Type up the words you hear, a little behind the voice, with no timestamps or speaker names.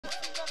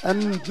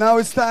And now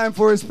it's time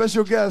for a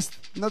special guest.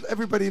 Not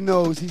everybody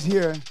knows he's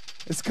here.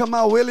 It's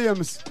Kamaal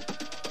Williams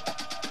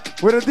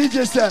with a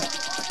DJ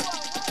set.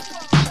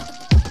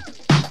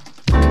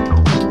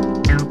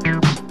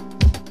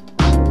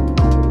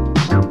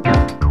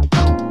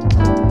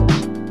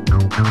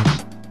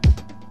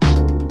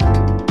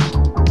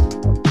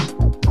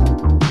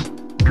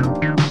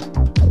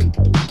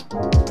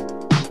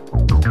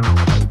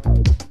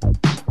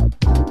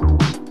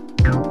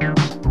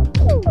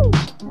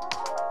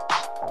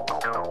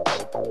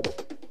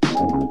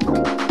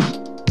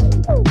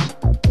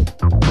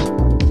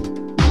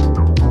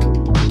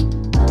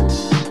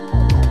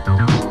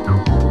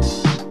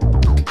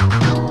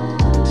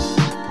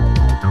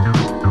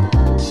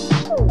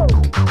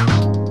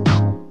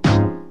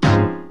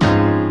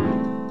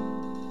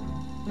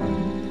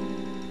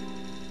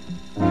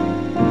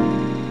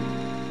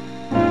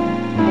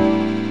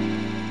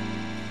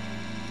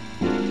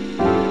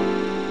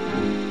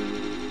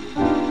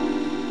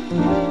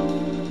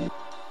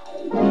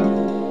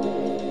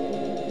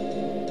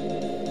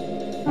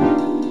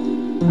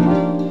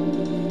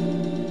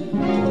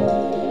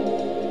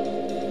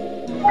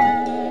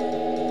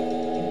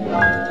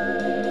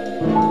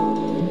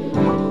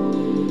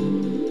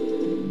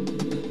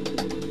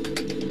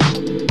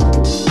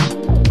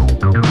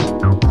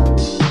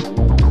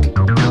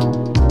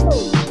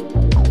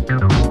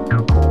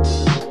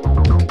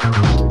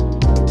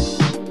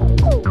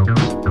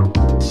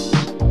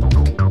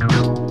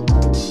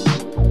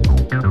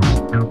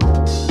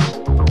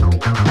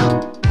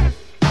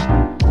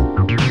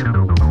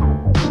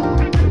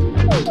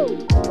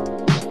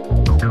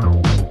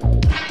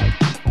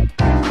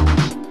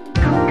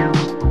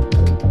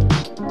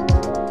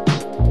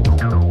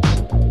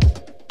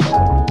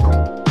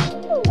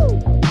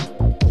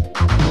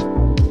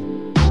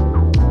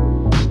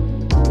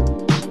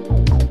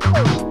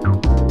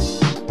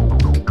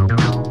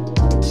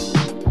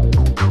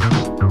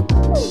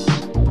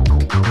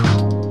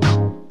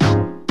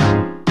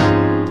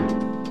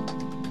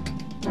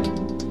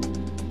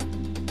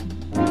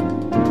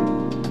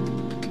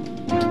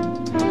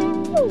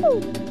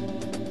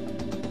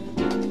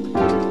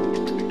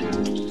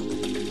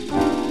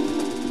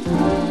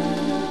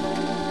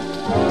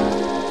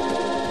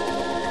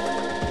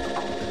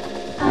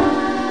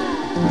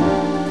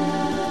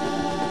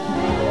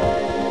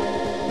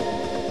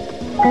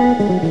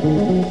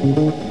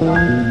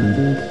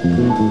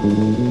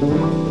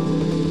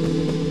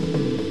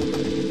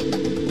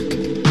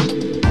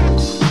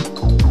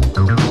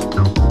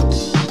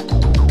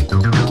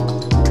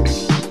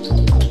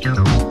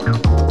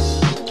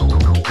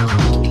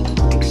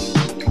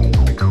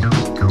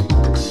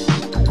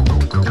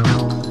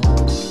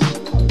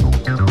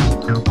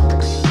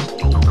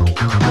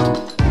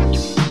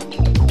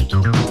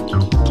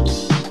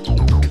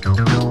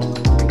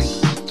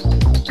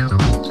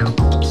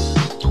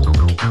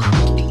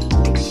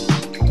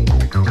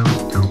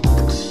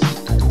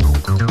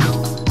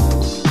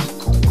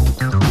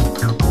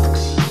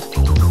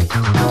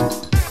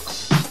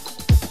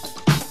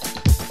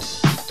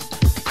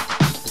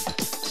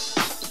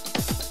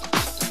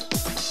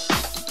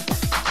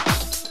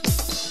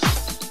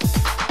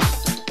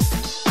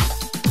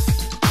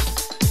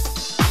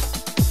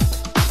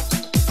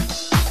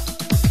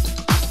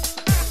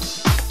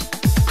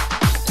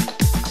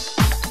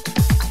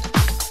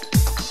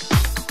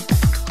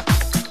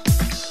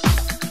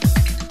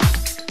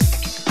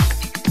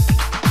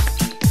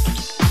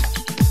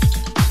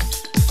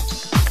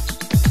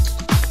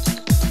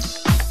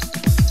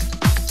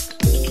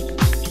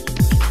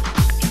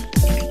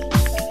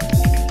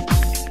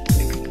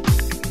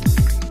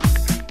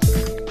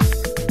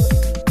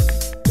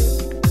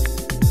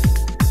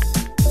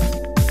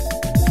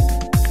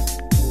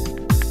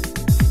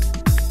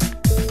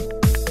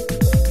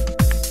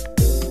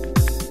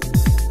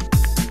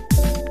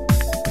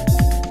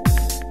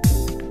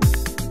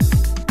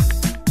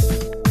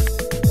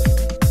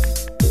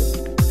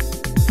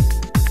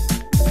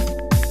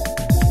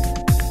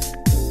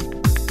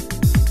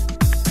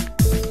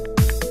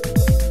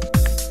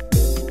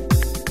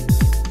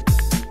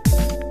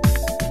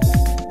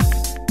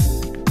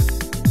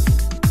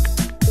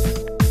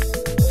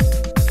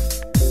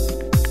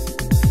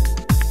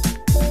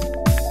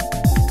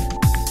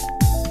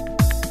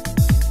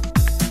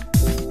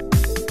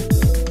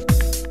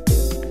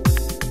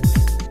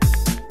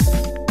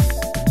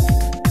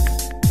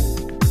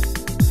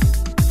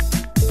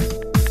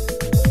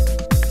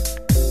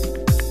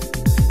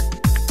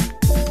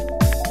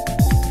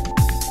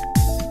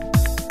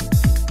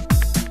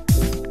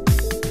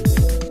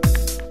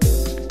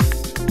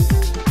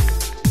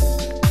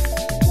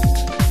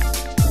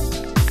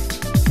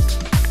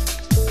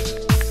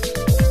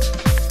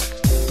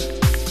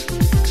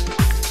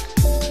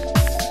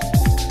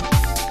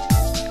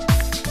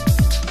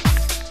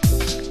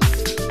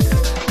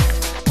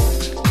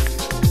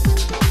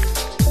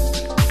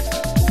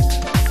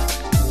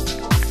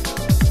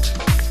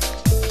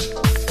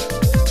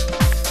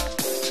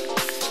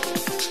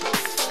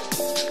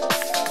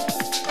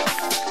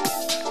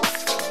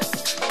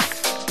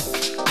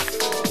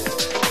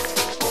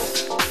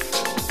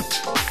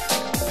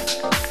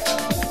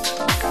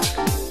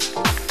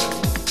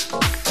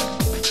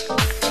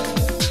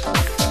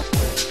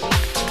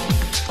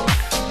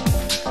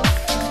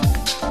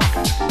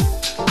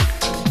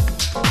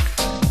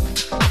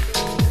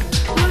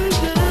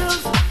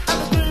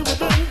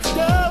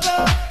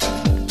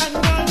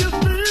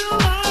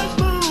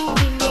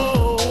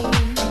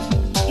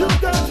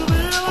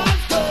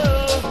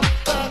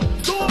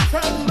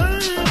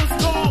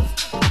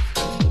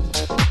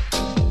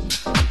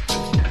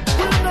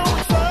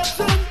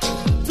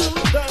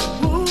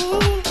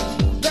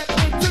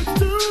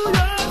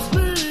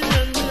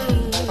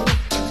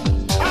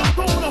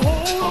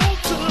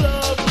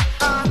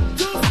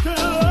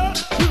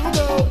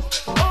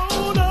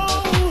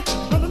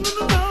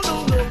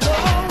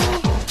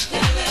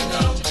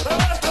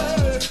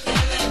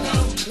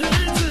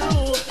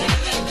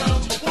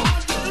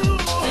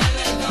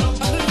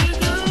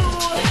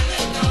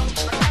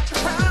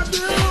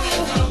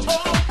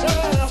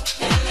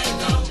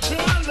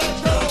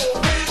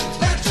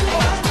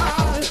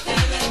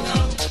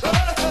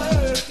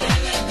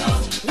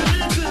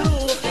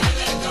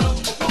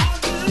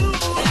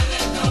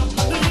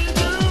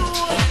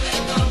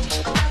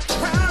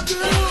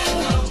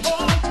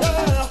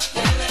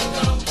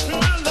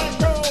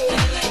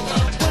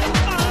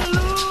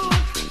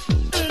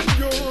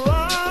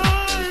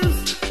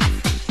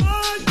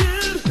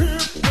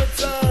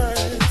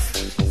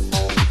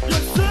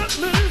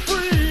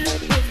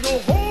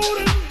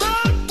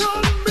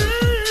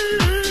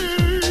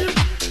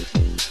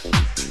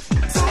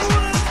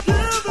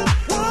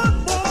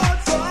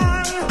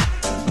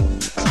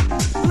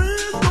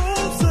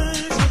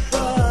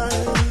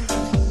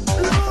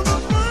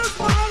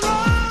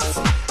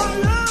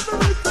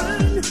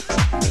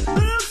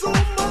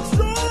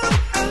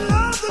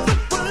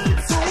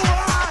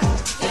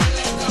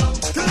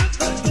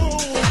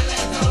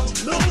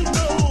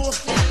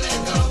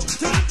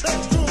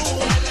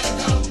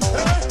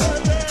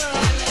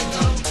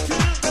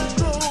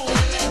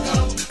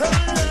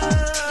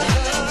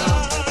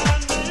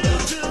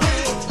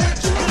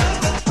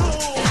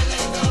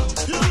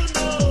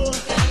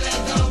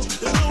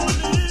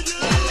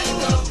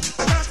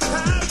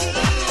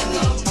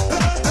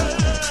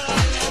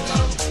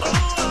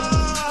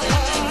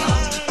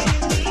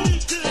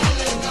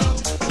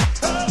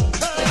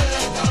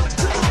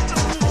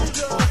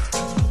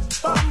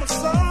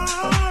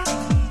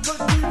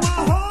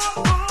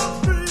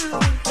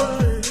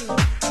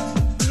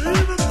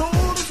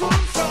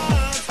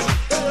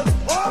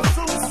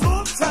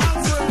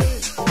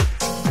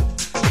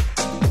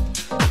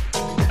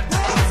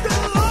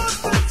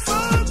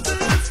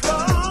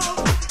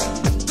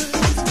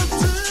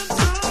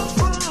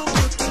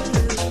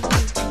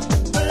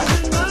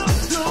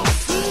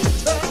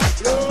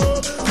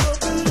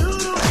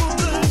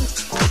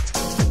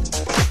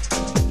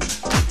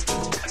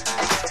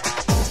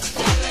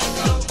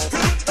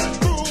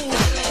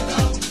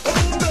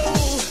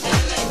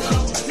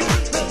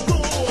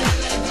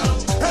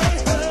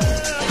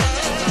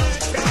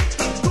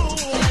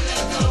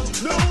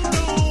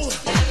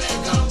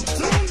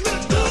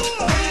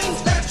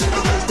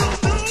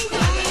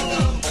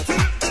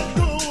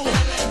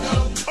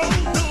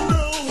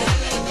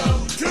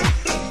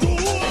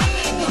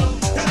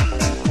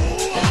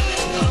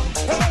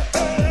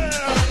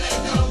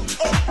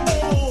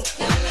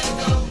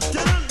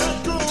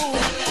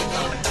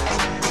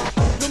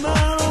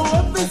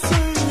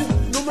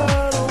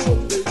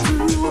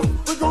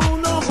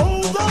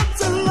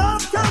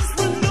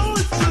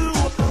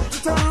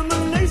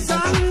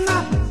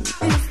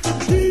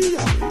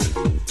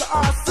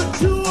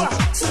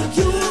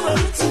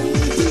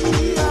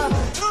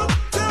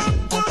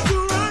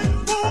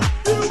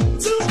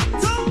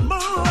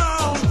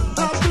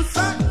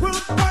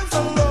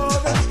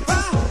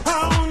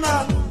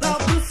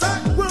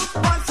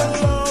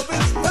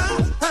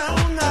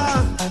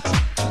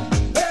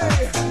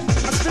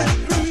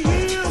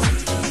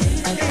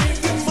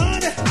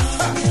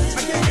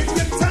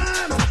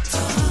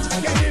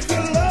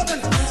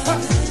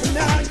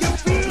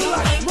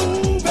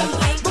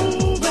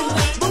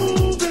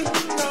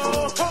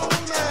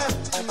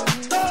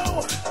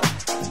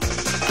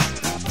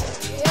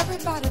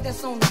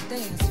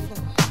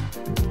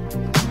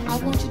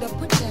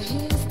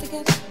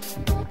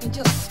 And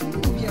just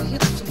move your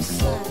hips from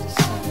side to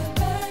side.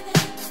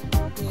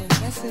 Yeah,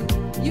 that's it.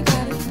 You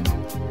got it.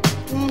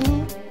 Mm-hmm.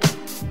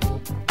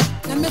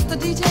 Now, Mr.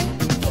 DJ,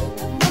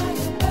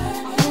 I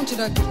want you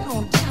to get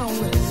on down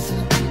with us.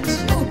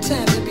 It's no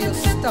time to be a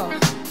star.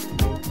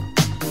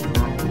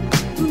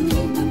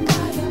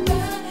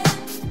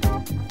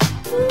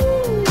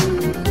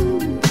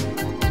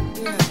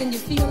 Yeah, can you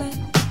feel that?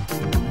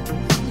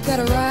 You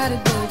gotta ride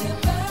it, baby.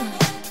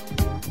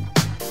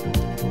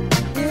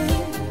 Yeah,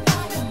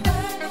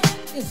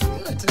 it's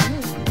good to me.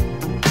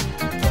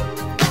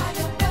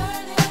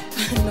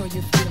 I know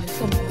you feel it.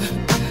 Come on,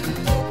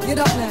 get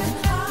up now.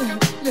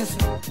 Listen.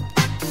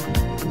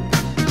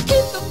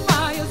 Keep the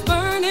fires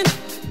burning.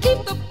 Keep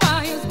the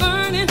fires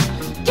burning.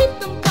 Keep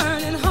them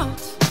burning hot.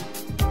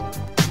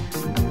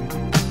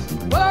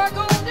 Work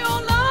on your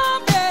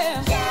love,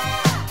 yeah.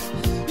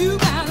 You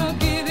gotta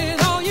give it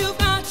all you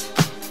got.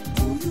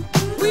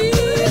 We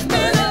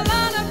spend a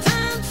lot of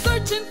time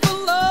searching for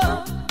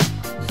love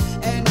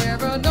and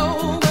never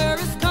know where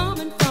it's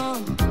coming from.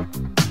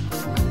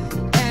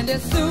 And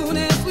as soon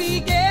as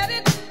we get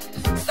it,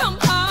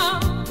 somehow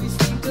we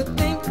seem to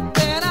think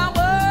that our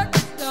work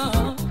is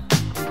done.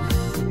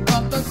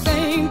 But the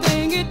same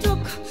thing it took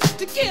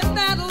to get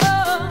that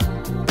love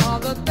are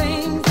the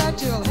things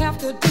that you'll have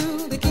to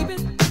do to keep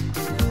it.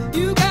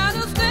 You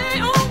gotta stay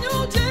on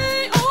your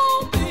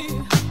J.O.B.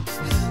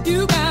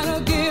 You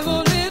gotta give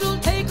a little,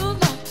 take a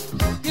lot.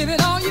 Give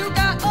it all you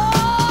got.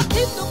 Oh,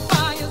 keep the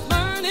fires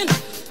burning.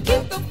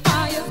 Keep the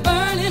fires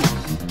burning.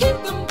 Keep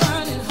them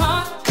burning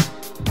hot.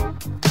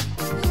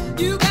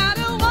 You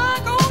gotta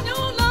work on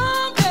your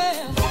love, yeah.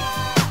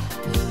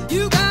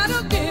 You gotta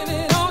give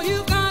it all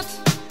you got.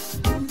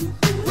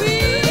 We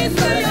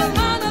say a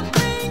lot of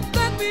things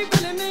that we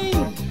really mean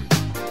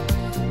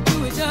to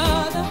each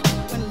other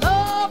when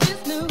love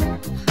is new.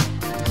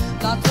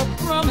 Lots of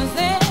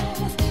promises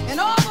and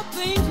all the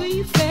things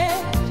we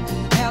said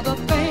are the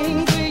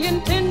things we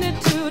intended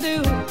to do.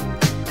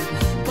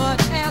 But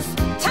as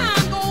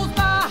time goes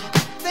by,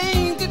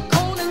 things get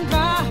cold and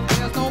dry.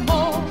 There's no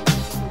more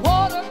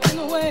water in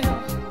the well,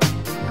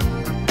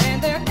 and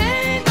there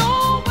ain't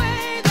no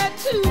way that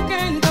two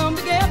can come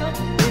together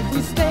if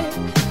we stay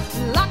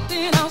locked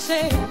in our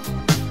shell.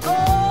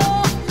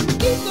 Oh,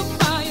 keep the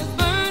fires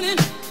burning.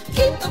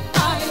 Keep the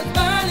fires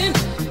burning.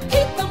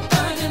 Keep them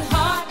burning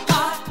hot,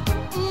 hot.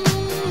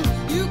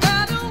 You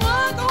gotta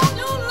work on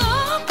your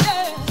love,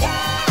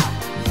 yeah.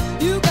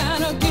 You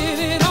gotta give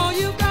it all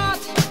you got.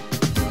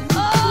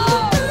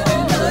 Oh,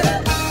 yeah.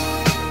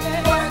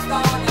 Work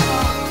on it.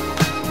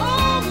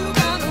 Oh, you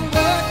gotta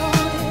work on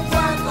it.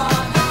 Work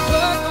on it.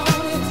 Work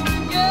on it.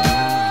 Yeah.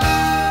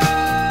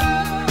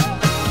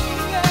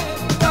 Yeah.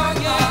 Work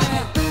on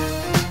it.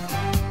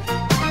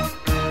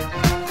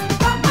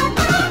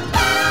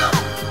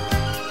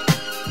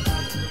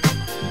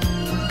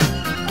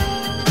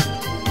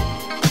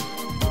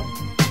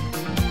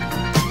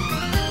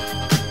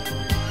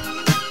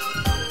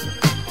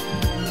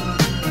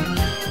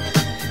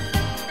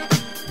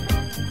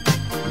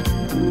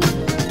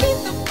 Keep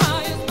the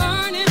fires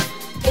burning.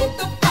 Keep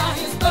the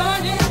fires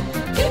burning.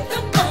 Keep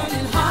them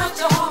burning hot,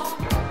 y'all.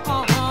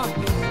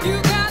 You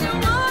gotta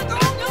work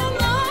on your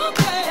love,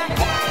 yeah.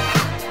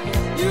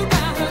 You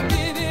gotta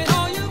give it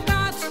all you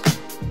got.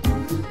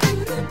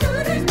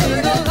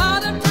 Spend a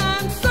lot of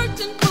time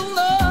searching for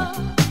love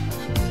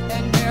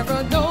and never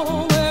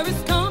know where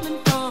it's coming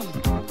from.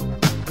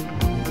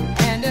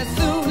 And as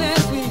soon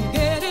as we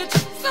get it,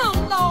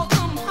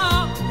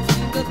 somehow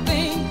seem to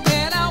think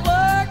that our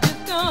work is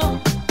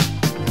done.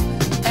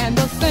 And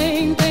the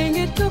same thing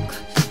it took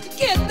to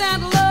get that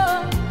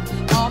love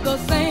are the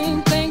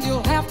same thing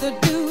you'll have to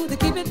do to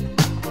keep it.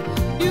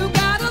 You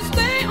gotta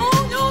stay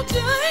on your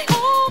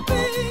J.O.B.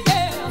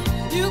 Yeah.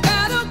 You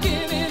gotta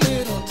give it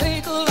little,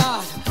 take a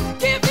lot.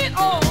 Give it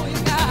all you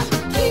got.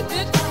 Keep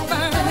it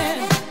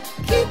burning.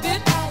 Keep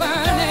it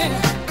burning.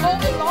 Oh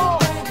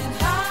Lord,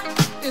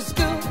 it's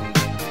good.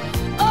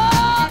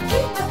 Oh,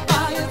 keep the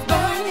fires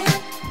burning.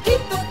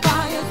 Keep the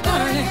fires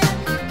burning.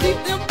 Keep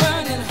them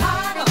burning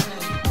hot.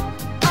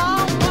 Oh,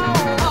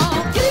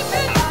 keep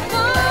it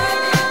burning.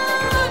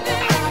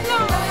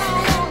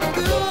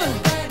 Good.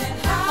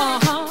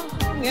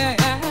 Yeah.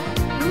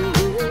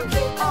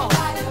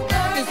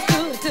 It's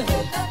good to me.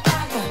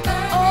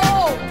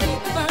 Oh,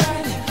 keep it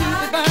burning. Keep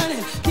it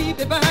burning. Keep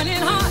it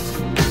burning hot.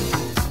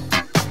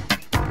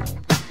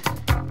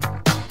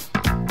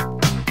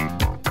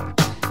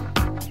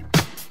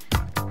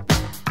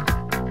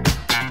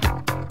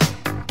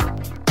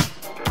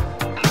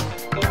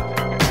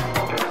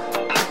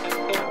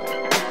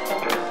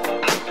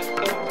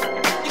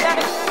 You got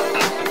it.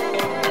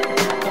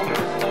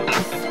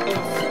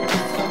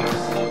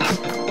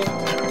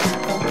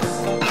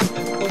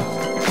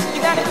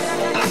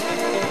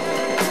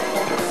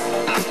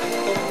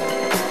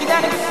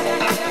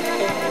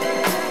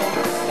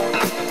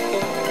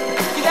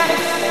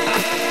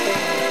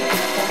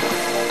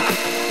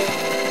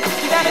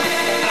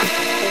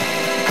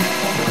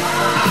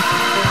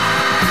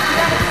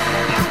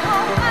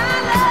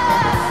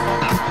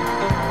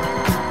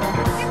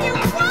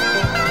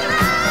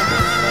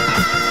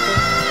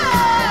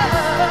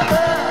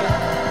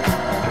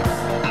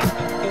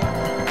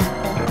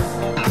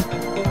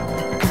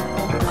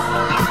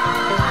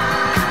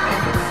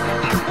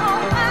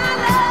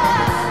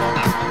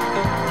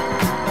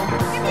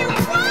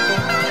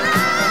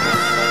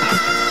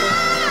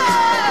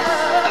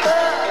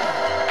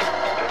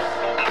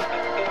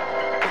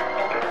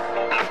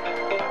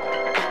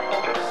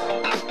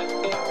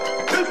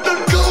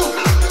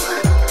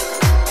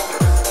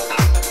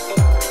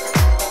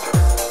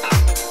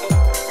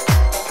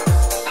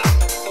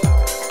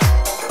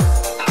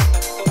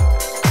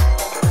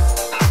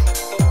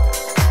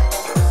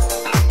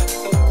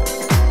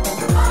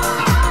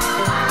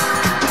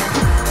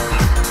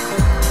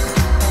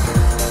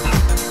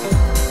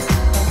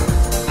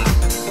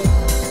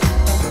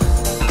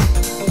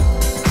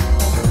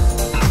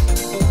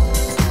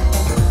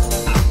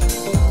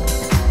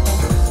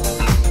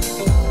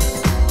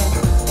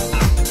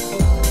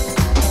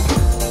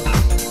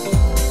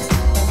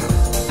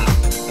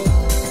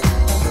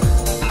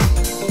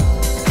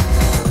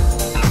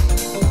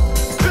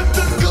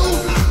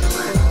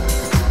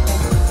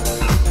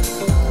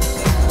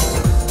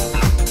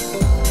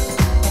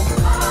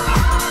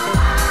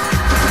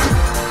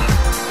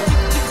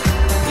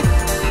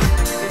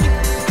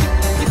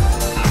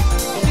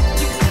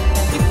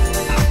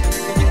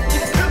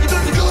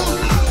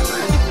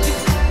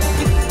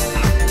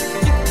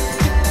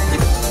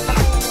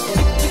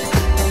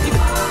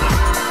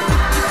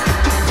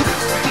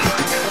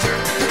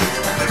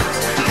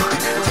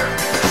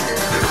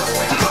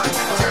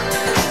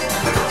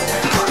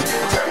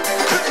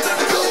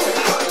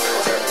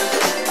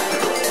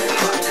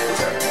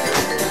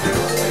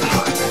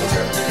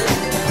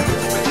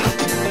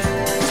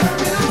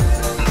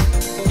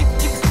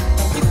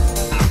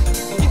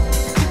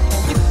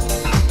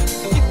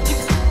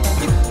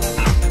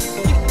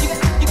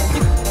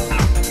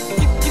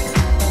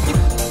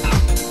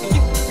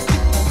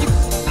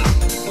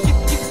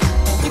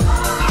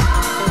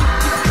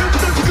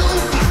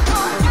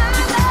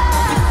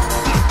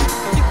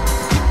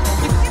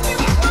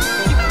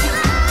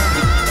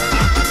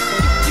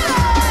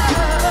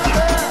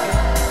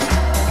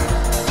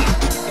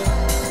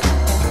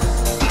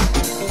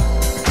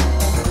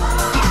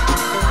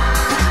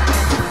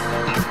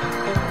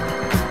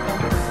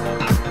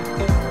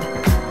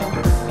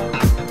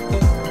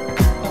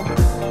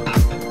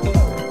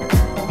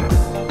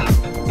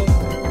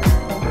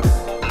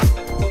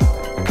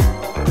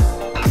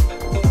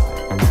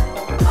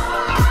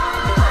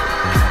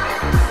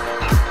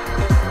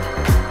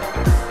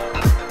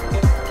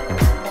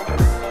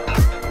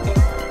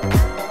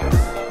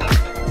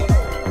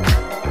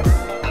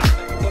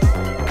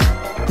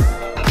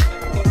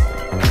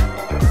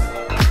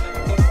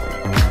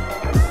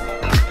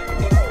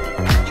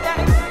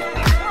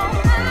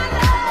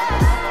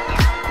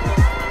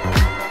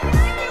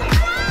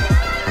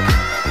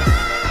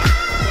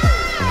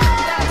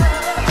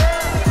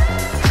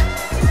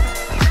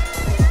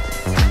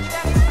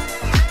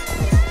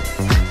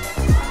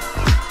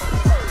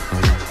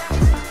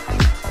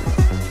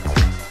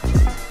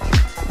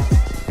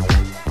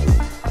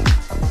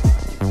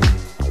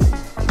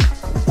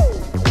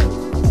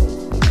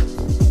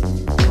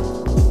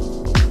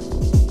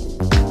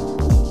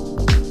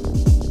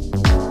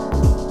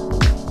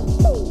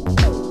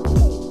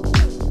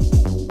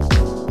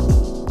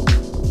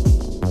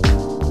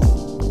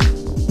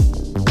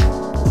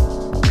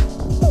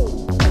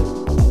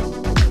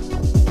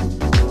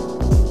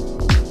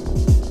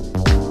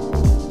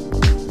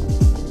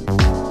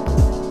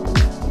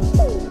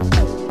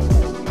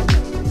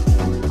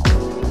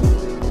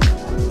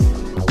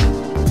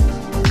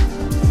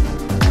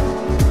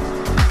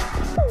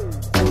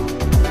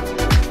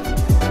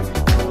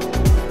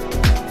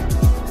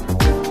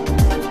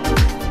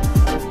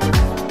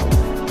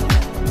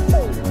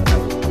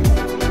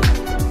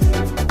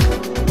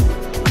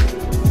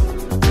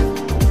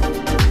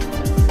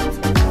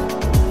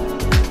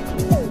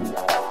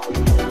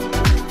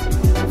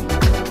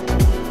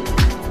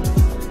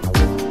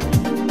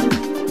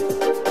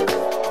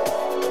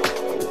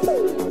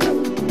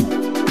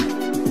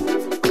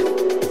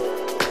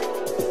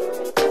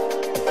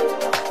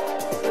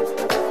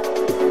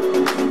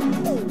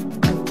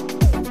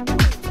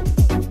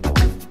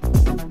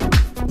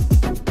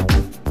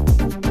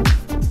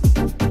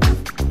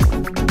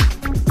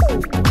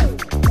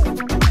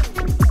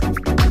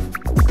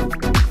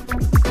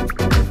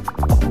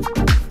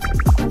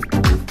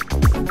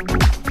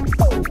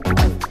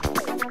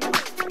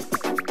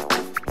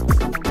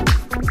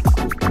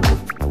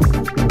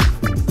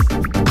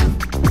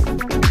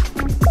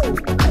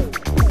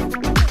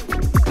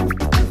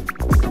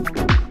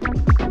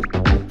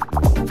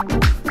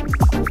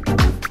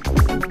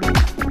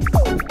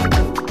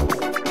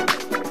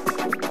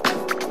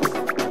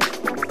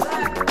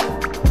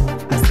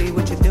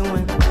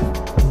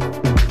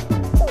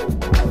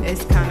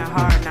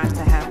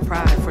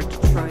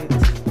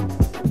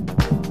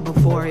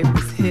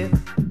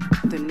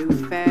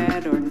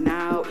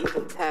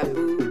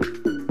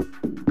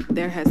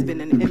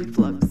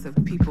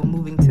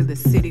 the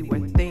city where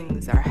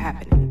things are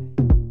happening.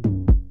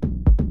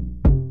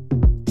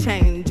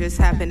 Change is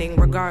happening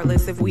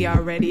regardless if we are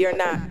ready or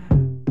not.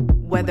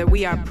 Whether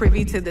we are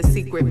privy to the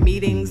secret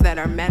meetings that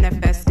are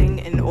manifesting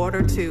in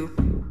order to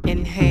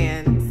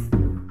enhance,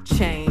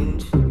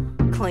 change,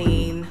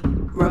 clean,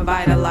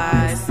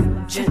 revitalize,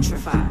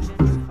 gentrify,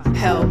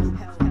 help,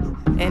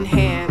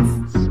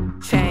 enhance,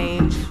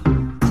 change,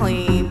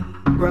 clean,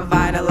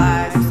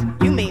 revitalize.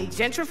 You mean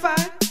gentrify?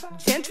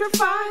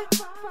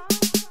 Gentrify?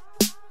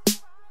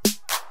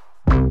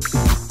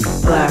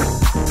 Black,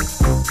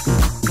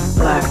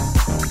 black,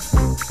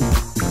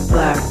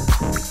 black.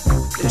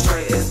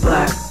 Detroit is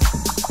black.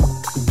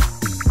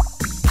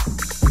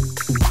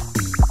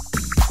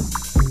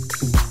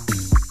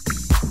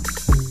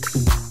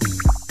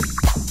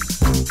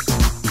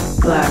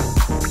 Black,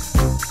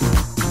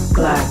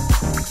 black,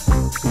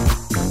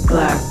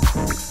 black.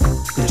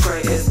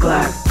 Detroit is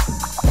black.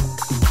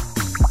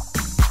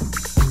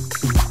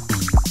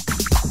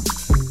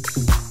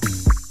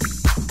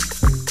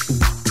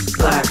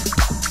 Black.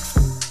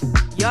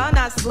 Y'all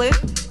not slick.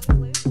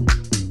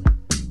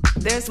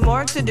 There's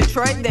more to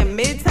Detroit than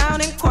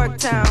Midtown and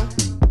Corktown.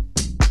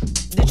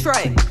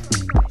 Detroit,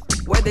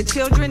 where the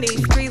children need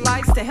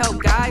streetlights to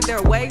help guide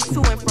their way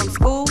to and from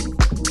school.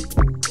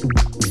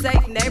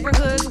 Safe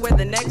neighborhoods where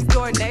the next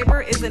door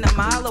neighbor isn't a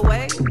mile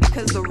away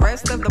because the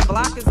rest of the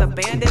block is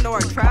abandoned or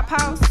a trap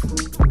house.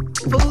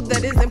 Food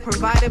that isn't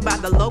provided by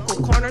the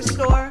local corner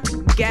store,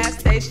 gas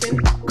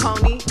station,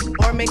 Coney,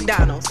 or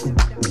McDonald's.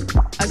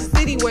 A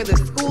city where the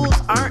schools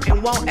aren't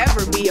and won't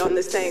ever be on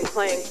the same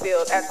playing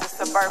field as the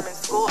suburban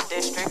school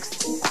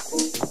districts.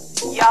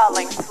 Y'all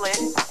ain't slick.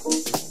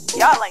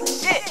 Y'all ain't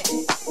shit.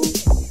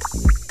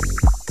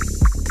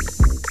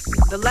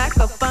 The lack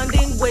of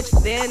funding, which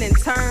then in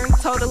turn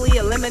totally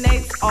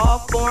eliminates all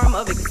form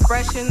of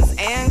expressions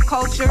and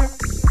culture.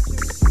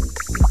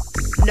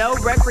 No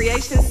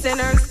recreation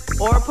centers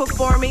or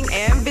performing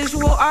and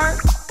visual art.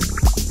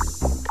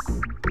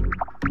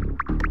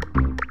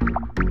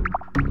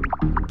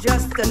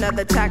 Just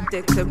another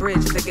tactic to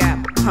bridge the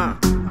gap, huh?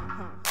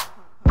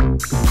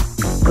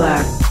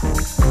 Black,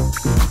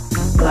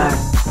 black,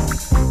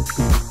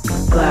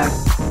 black.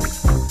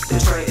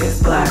 Detroit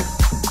is black.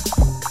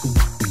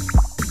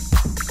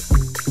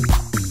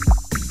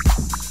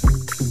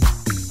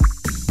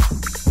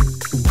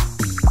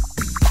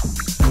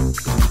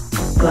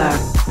 Black,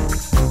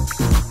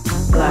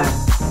 black,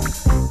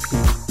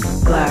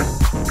 black.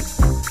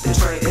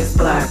 Detroit is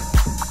black.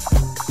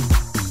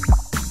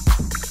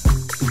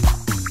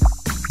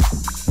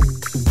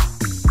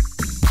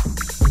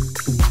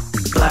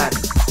 Black.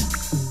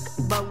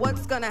 But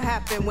what's gonna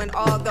happen when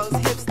all those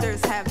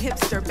hipsters have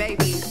hipster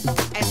babies,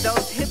 and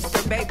those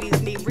hipster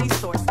babies need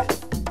resources?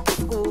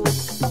 School,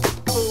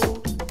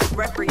 food,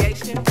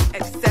 recreation,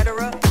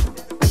 etc.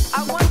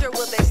 I wonder,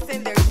 will they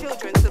send their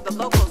children to the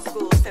local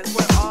schools since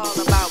we're all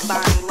about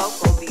buying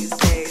local these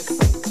days?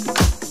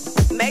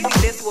 Maybe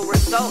this will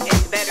result in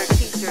better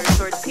teachers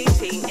or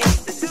teaching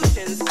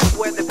institutions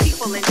where the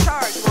people in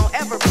charge won't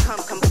ever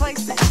become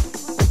complacent.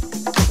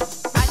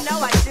 I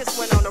know I just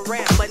went on a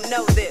rant, but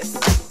know this.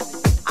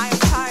 I am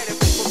tired of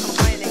people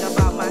complaining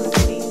about my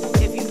city.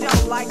 If you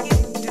don't like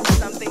it, do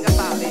something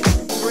about it.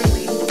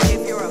 Really,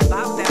 if you're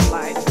about that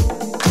life.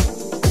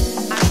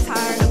 I'm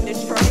tired of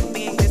Detroit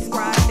being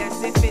described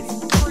as if it's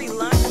free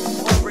lunch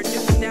or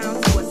reduced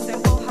down to a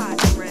simple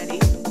hot and ready.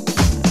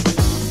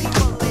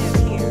 People live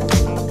here.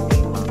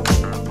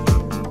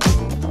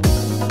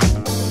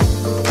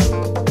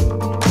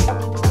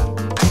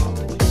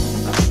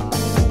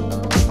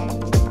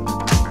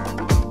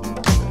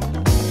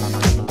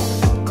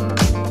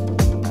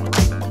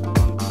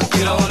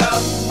 Get on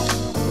up,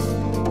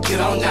 get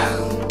on down,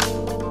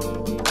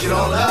 get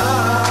on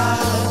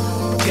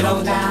up, get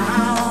on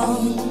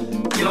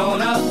down, get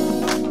on up,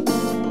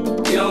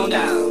 get on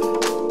down,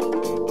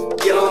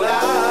 get on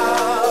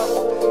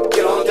up,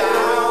 get on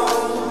down,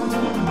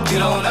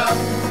 get on up,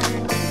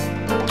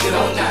 get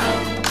on down,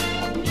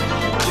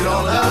 get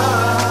on up,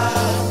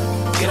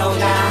 get on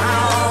down,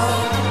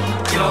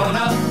 get on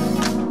up,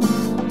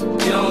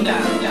 get on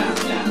down, down,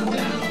 down,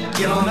 down,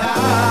 get on up,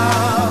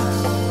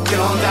 get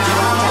on down.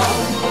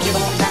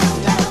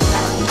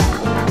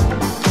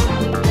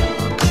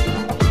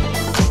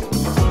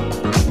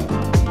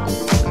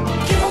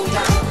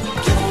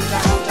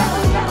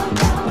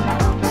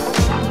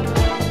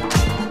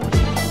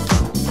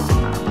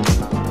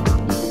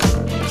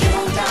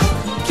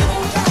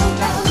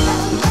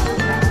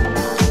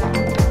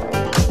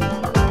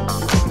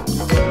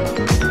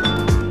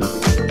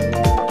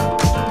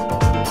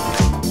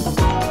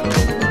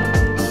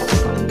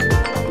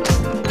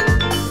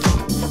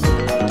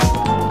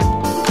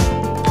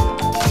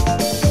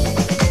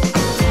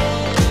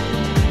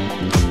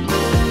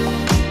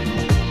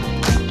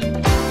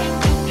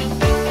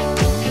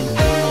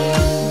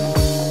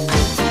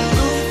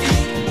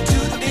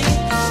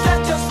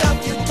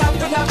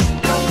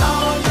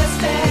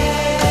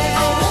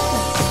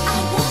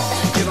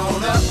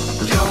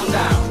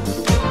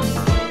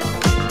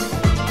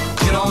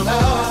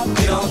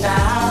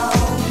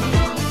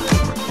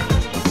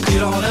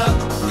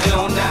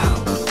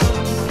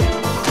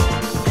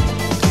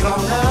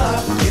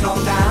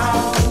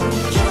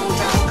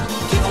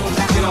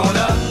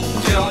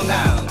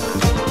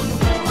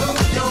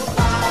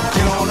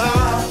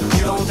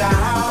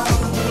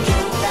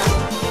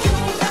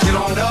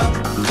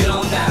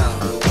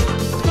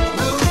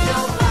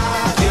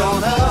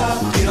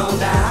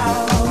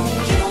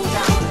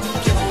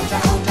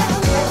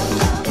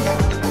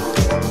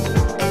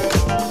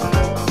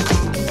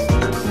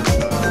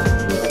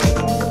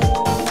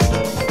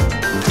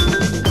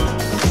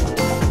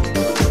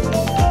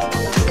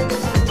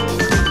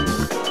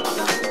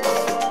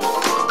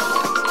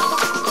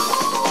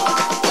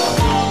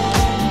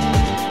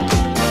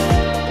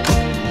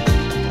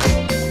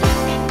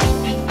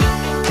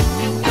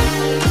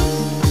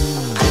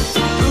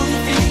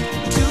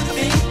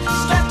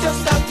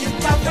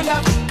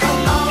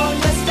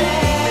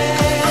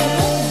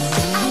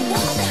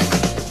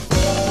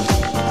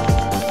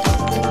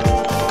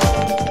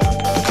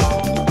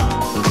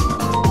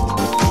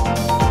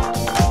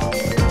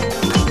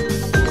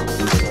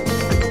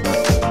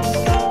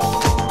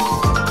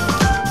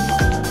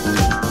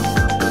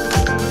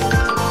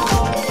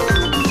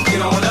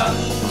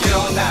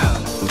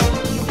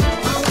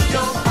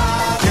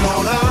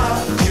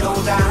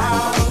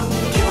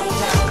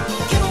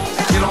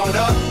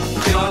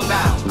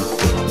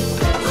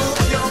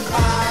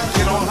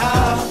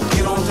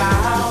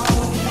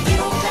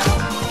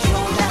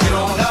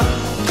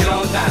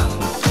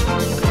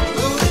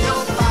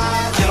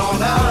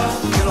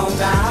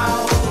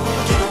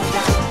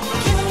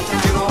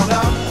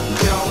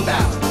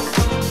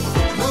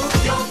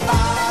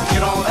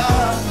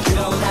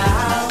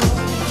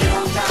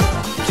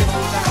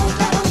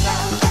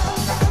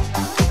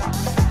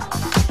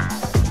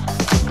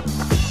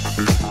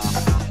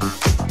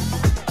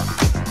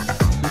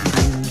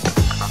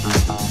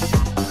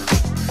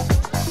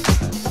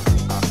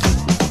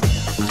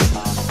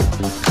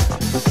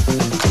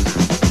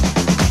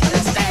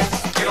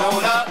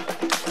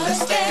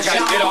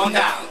 Get on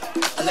down.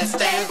 Let's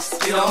dance.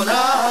 Get on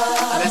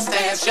up. Let's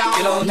dance, y'all.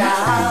 Get on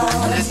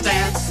down. Let's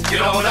dance.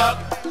 Get on up.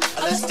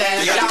 Let's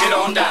dance, y'all. Get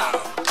on down.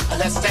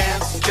 Let's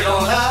dance. Get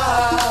on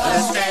up.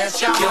 Let's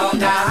dance, y'all. Get on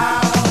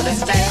down.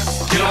 Let's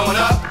dance. Get on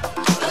up.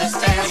 Let's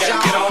dance,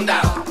 y'all. Get on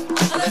down.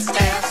 Let's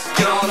dance.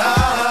 Get on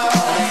up.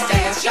 Let's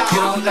dance, y'all.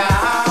 Get on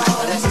down.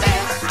 Let's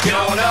dance. Get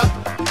on up.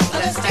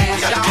 Let's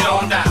dance, y'all. Get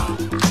on down.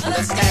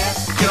 Let's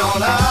dance. Get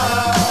on up.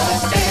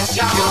 Let's dance,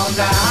 y'all. Get on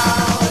down.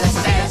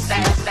 Let's dance,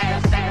 dance,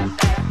 dance, dance,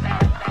 dance.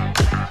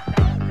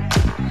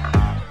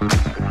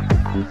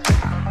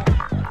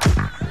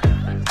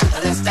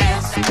 Let's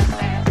dance.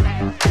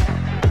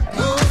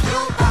 Move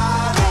your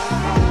body.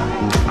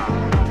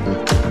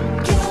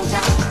 Get on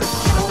down.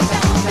 Get on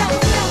down, down,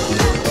 down.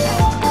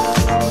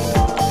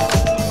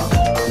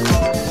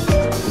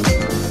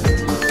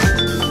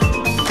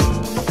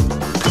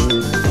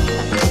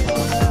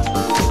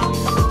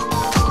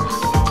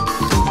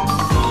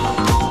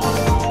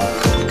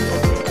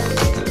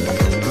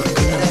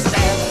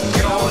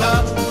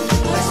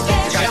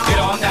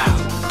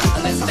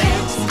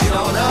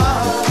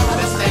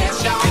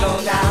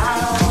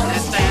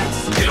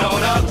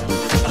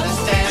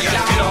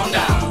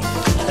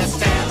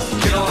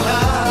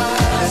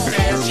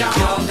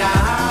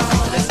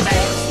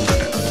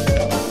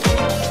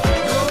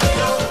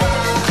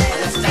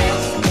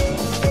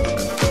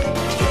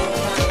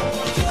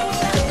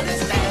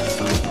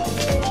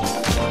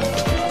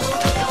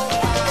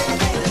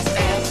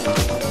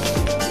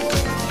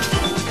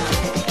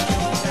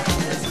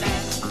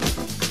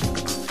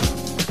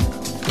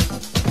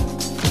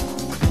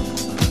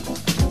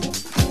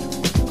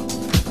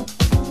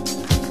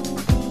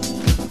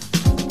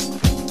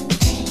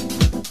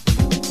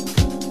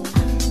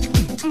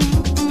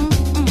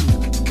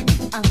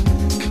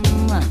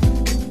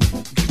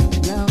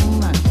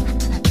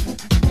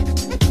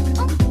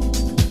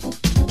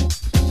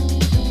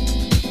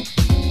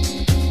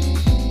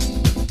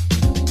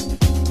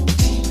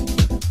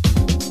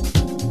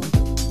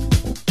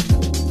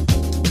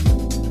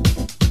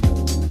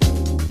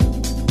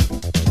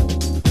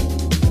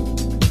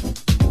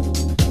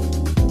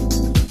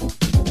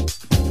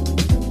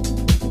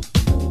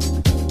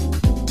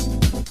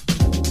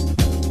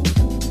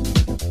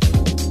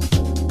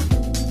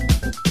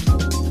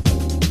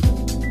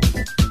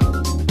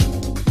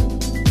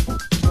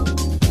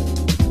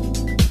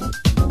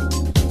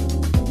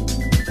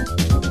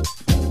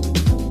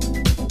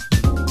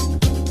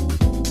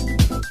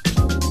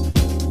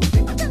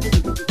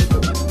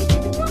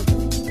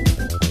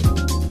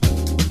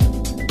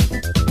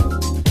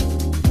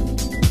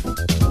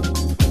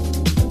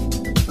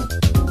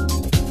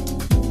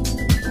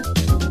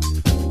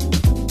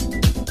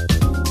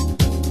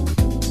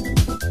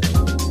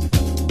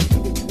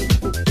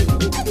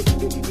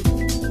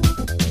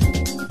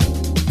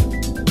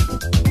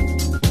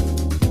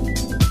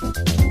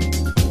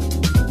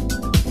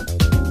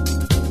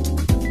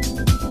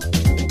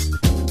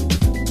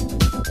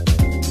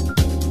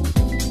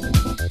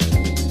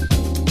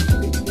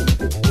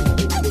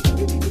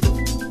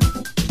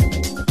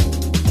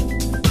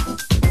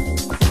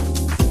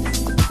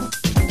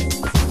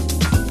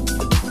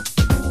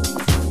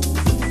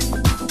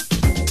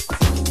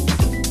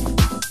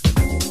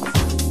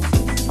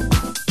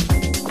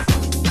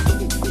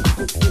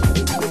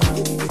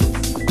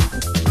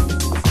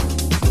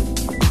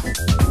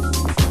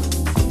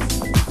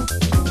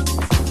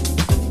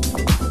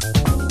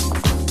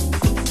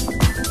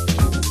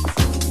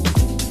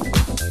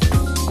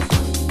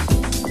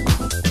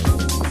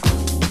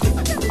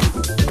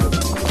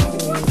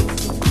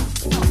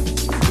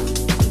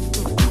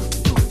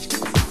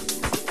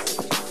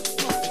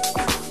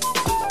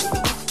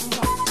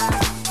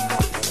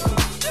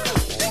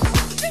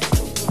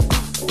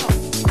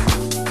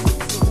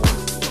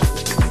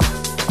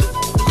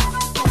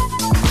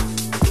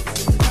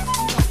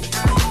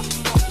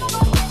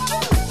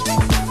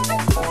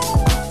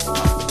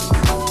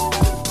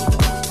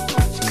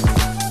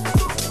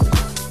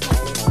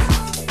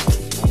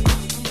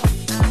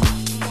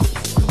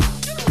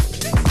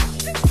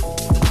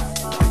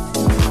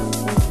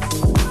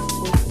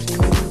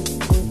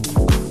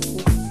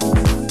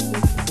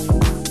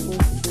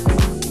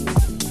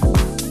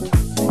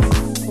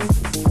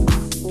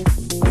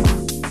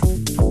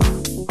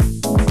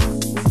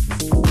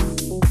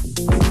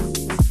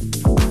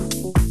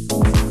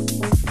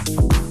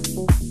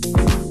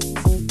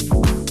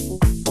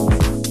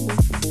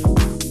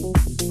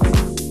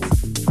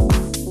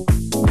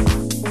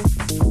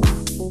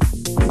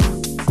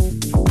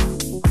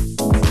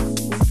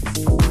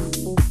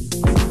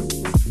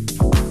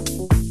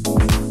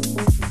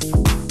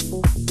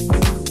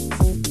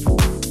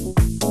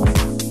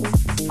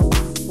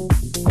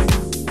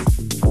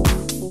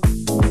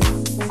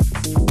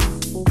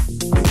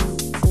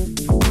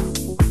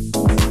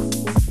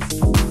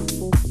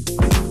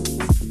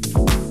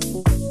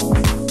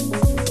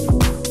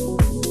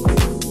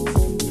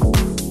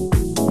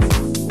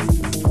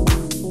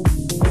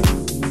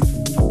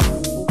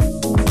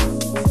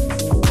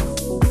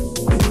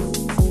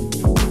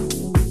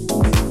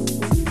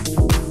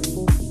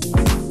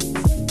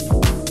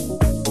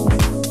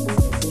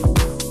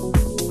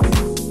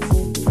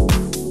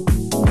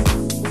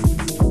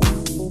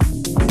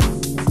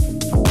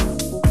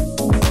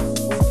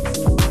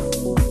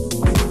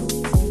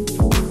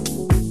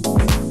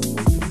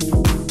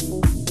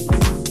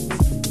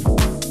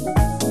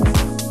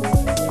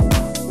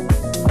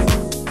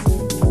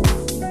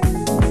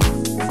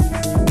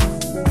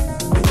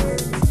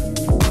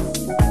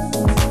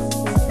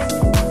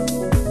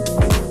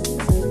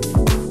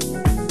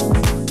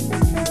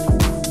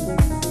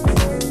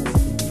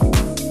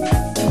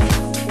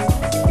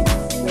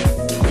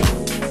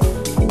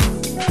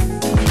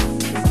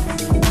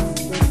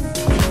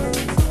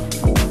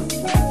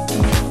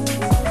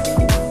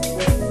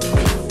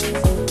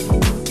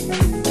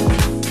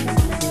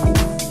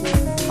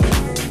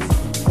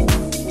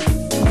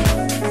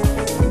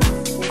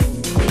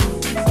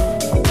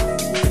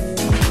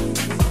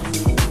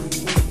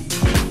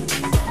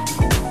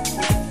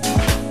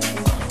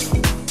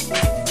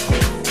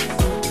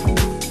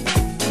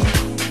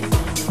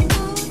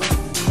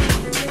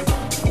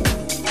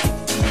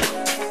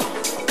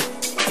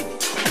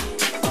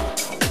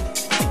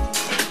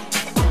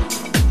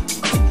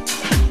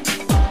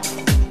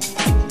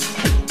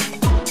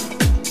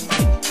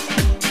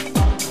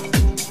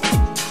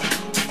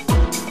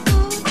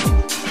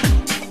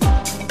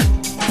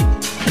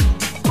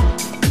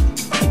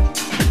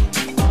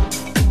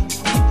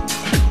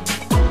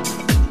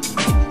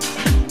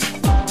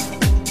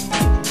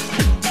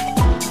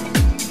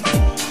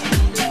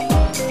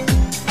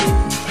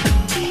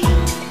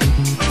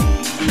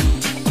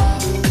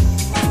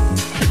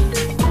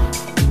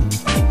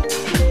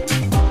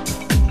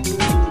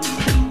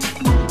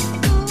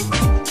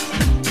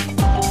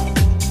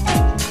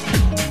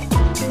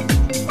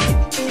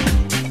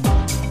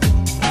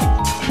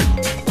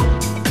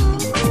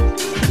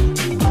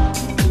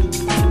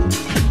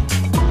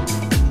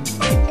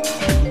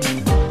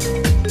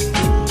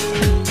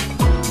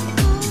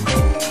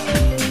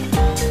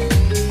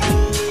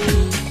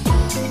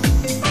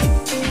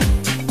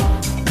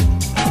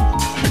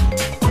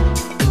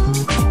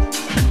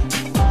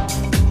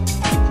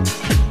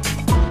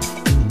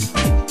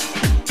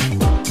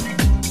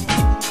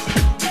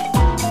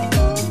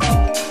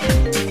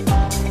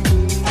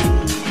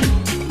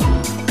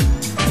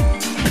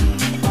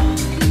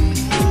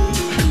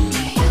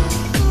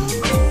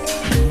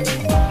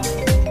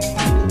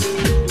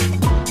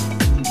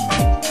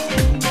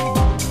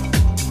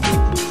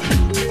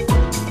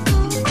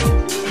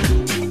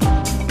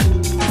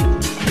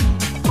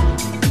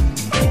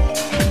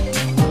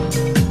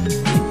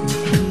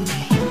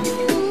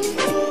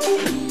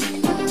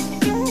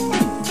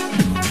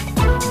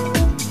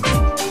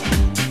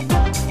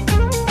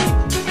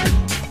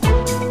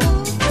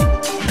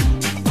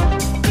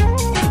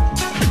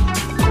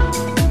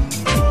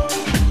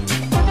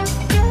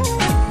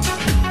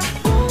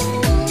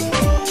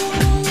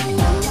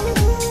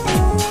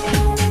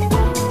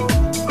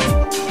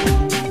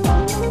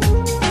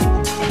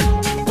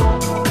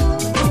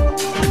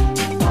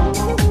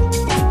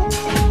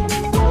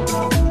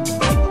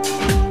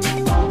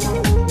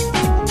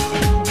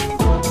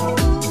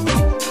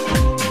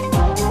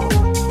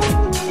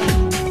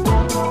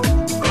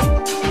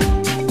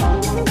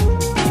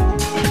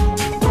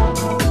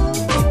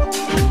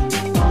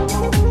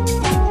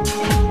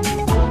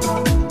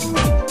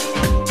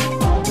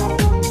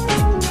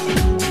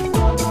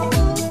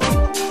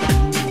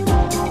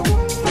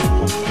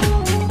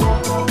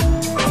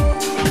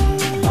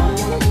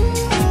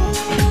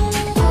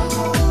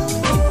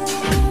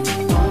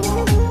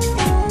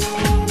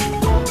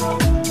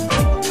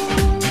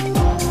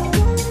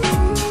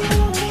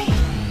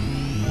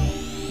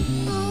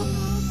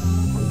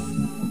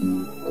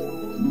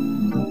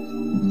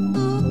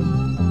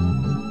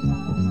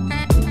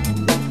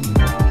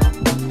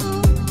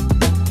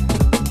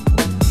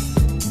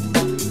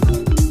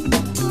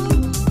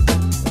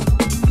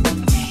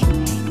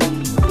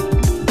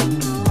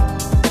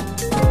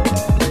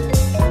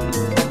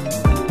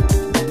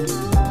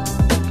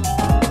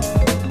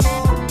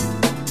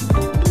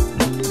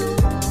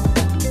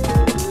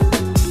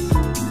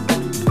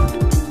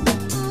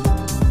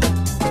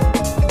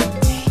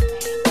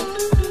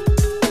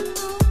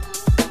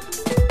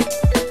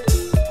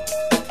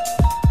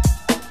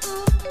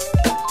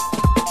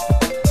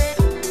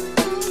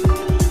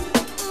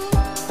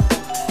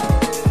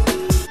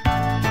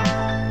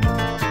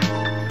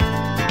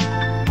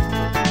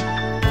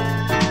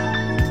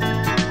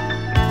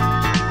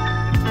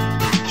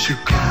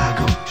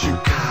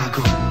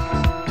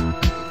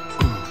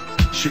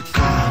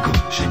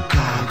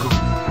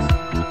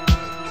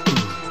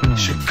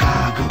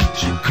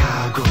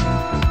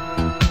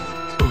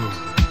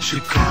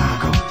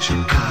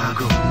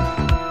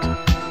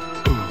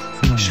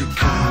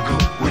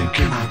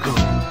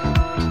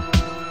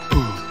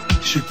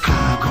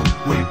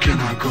 can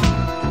I go?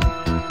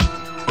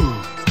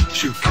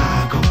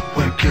 Chicago,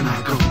 where can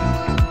I go?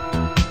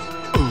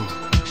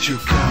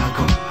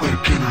 Chicago, where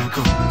can I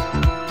go?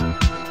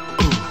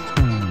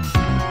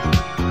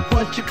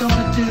 What you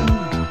gonna do?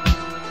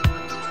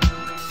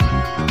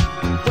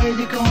 Where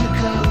you gonna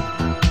go?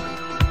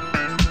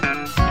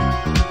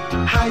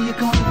 How you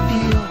gonna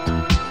feel?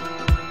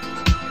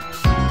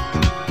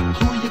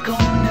 Who you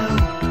gonna know?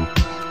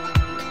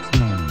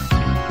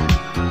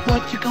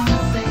 What you gonna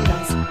say?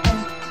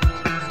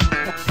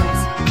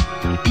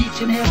 Each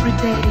and every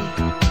day.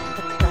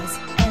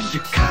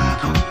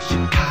 Chicago,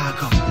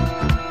 Chicago.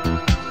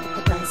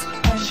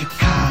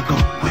 Chicago,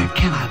 where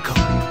can I go?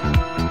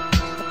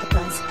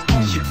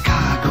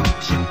 Chicago,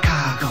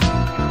 Chicago.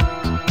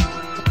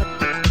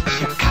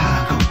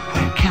 Chicago,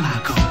 where can I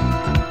go?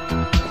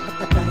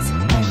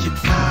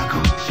 Chicago,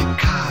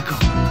 Chicago.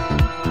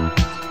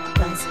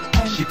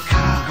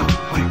 Chicago,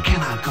 where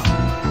can I go?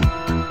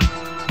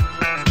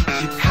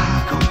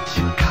 Chicago,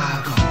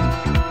 Chicago.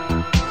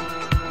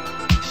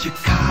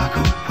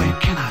 Chicago, where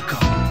can I go?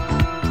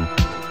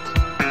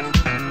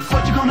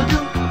 What you gonna do?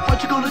 What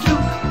you gonna do?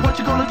 What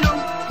you gonna do?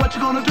 What you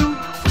gonna do?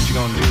 What you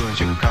gonna do in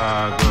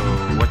Chicago?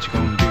 What you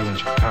gonna do in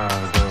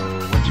Chicago?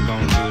 What you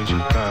gonna do in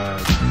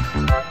Chicago?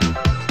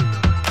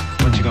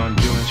 What you gonna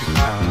do in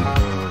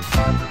Chicago?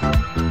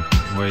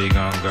 Where you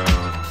gonna go?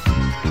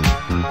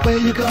 Where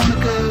you gonna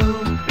go?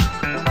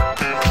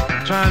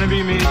 Trying to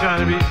be me, trying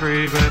to be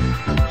free, but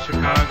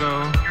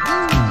Chicago.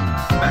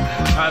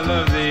 I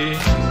love thee,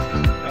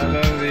 I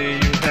love thee.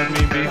 You let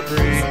me be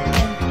free.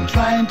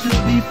 Trying to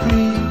be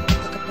free.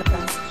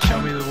 Show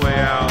me the way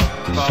out.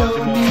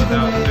 Baltimore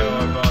without the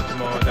door.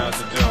 Baltimore without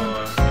the door.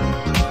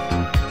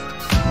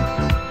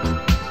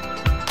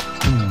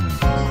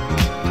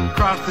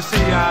 Across the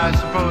sea, I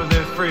suppose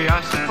they're free.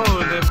 I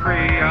suppose they're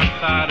free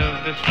outside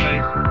of this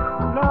place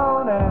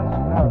known as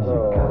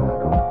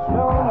Chicago.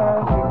 Known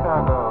as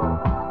Chicago.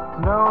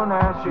 Known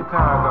as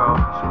Chicago.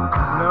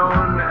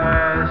 Known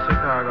as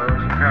Chicago.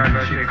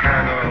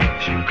 Chicago.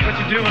 What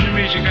you doing to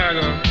me,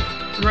 Chicago?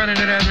 Running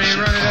it at me,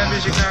 Chicago,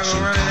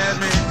 running at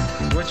me.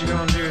 What you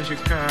gonna do in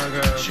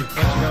Chicago? What you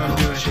gonna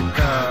do in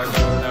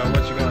Chicago? Now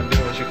what you gonna do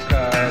in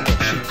Chicago?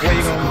 Where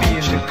you gonna be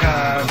in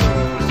Chicago?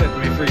 Set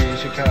me free,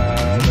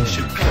 Chicago.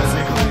 Set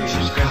me free,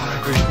 Chicago.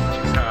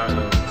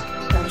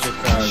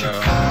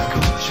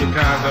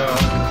 Chicago.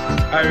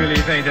 I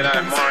really think that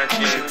I'm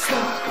marching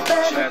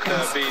at the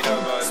beat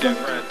of a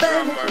different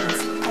drummer.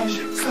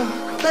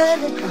 Burn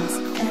it nice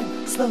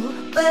and slow,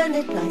 burn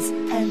it nice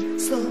and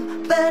slow,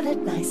 burn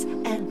it nice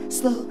and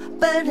slow,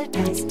 burn it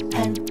nice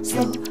and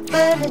slow,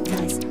 burn it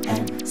nice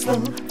and slow,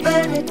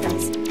 burn it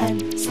nice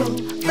and slow,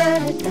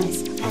 burn it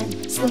nice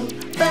and slow,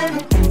 burn it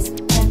nice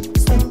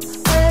and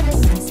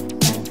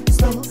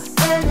slow,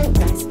 burn it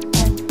nice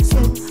and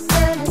slow,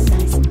 burn it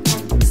nice and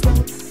slow,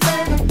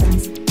 burn it nice and slow, burn it nice and slow, burn it nice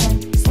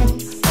and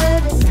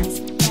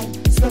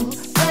slow, burn it nice and slow,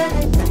 burn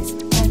it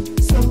nice and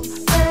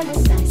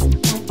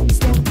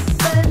slow,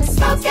 burn it.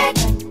 Smoke it.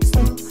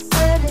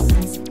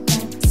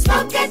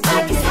 Smoke it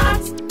like it's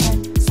hot.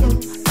 Slow,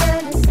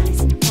 burn it nice.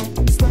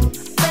 Slow,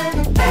 burn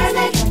it, burn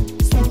it.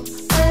 Slow,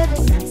 burn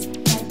it nice.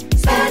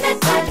 Burn it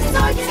like it's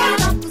all you got.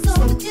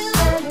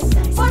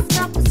 What's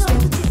up with all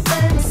you?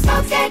 Burn it,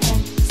 smoke it.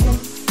 Slow,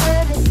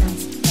 burn it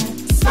nice.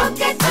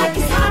 Smoke it like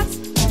it's hot.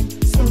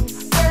 Slow,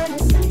 burn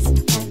it nice.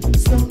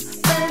 Slow,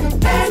 burn it,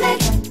 burn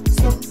it.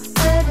 Slow,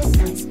 burn it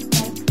nice.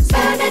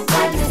 Burn it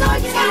like it's all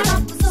you got.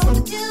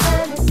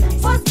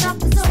 What's up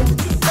with all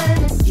you?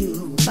 Burn it. You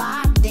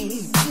body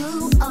to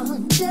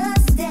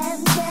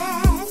understand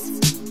that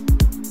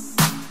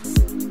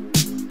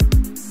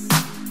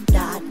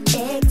not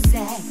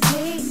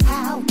exactly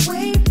how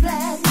we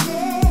planned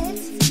it.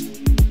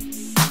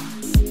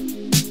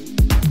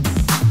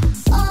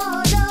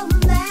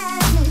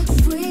 Automatic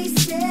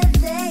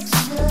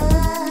pre-selection.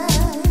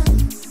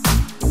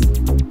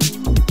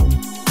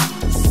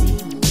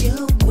 See you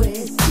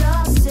with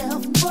your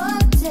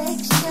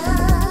self-protection.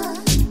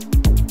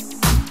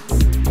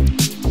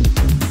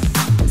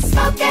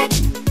 Smoke it.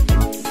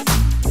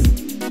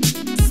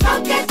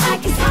 Smoke it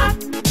like it's hot.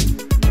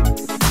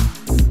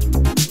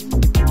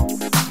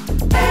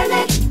 Burn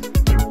it.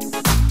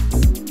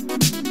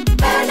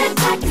 Burn it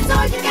like it's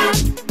all you got.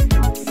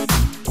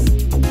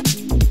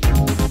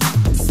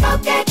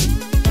 Smoke it.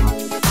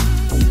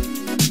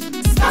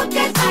 Smoke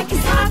it like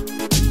it's hot.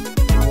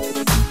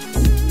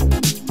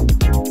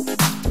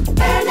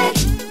 Burn it.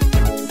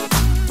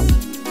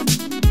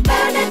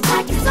 Burn it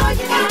like it's all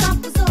you got.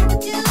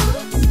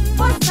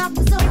 What's up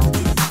with all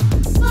you?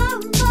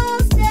 One more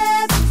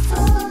step is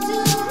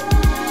overdue.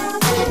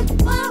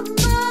 One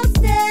more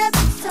step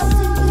is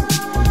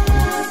overdue.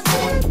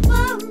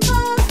 One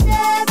more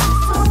step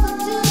is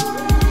overdue.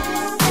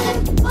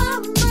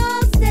 One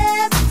more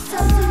step is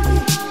overdue.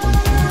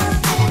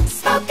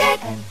 Smoke it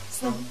and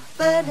slow,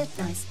 burn it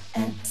nice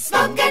and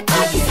smoke it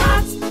like it's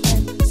hot.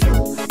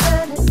 Slow,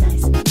 burn it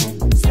nice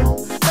and slow,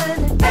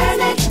 burn it,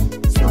 burn it.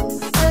 Slow,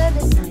 burn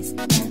it nice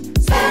and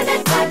burn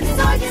it like it's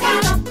all you got.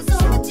 What's up with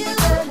all you?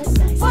 Burn it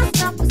nice.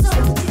 What's up with all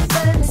you?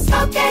 Burn it,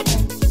 smoke it.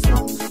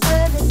 Slow,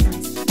 burn it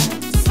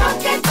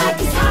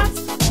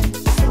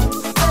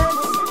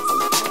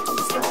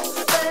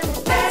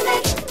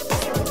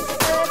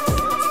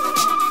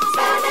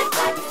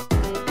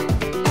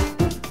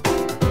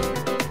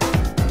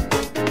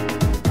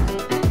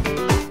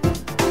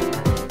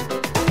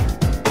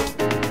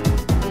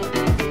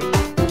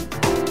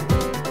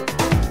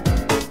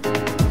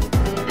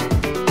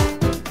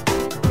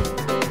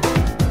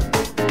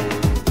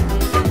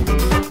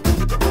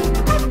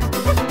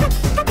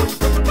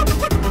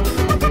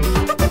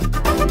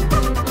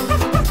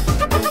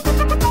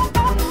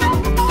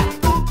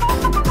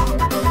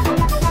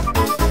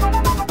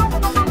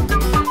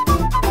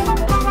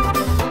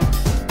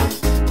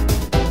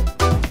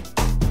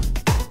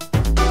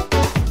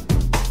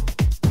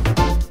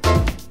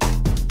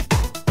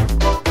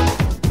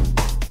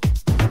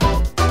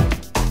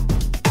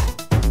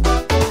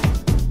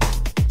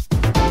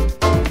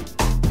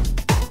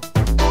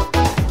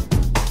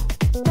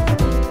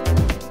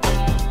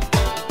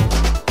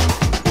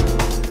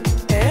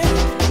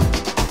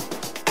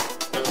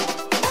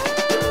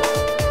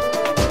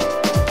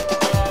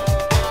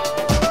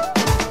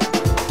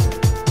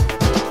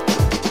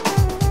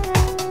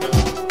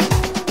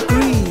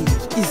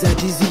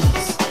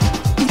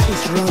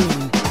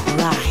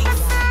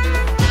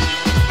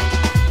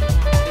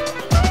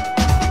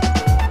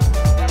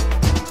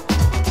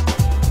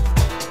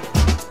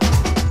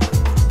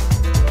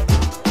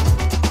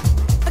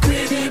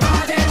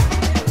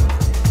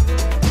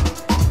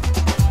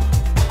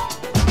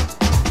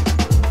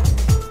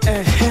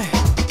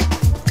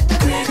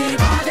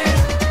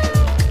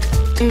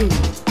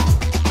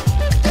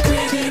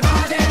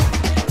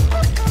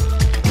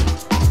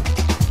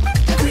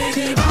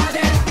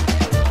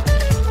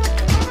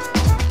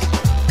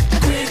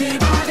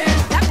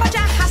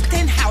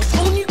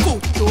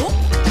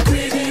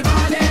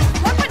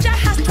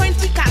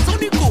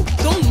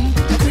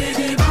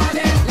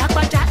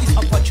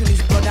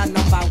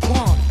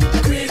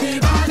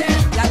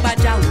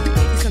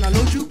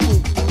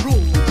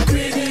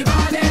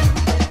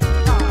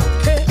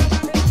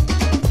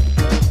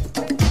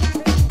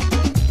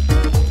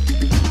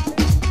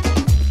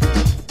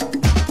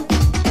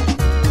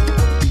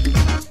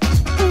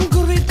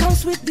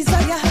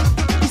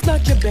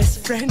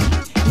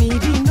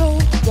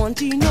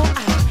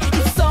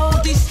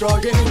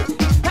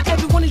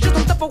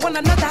for one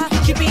another.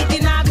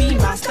 Cheating, I be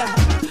master.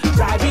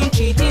 Bribing,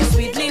 cheating,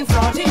 swindling,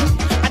 frauding.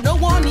 And no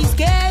one is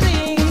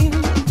getting.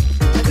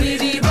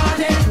 Greedy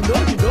body. You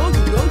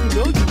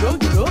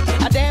know.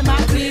 And them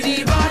are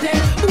greedy body.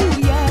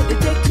 Ooh, yeah, they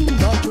take too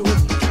much, oh.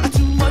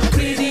 Too much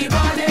greedy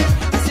body.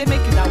 I say,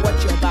 make you now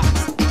watch your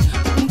backs.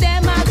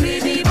 Them are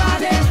greedy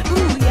body.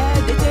 Ooh,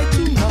 yeah, they take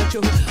too much,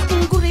 oh.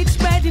 Good it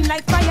spreading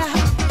like fire.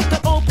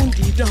 They open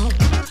the door.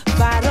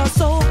 Virus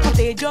so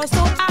contagious,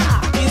 so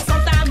it's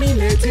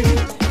contaminating.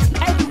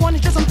 Everyone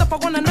is just on top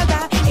of one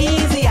another.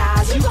 Easy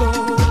as you go.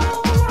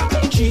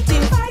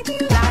 Cheating,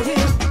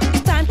 lying.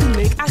 It's time to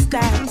make a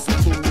stand.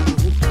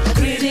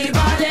 Greedy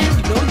body.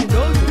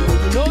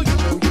 You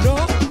know.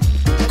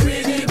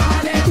 Greedy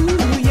body.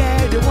 Ooh,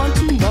 yeah, they want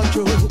too much,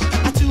 oh.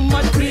 Too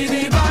much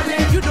greedy body.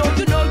 You know.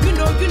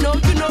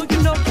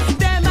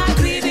 Them are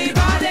greedy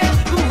body.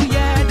 Ooh,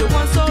 yeah, they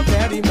want so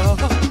very much.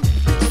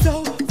 So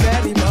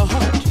very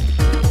much.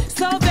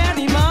 So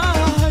very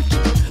much.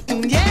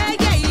 Yeah.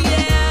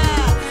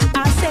 I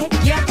say,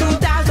 yeah,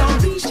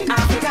 2000 reach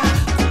Africa.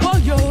 Whoa,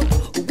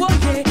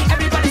 yeah.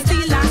 Everybody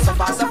still a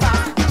suffer.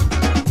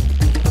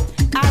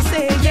 I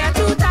say, yeah,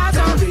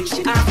 2000 reach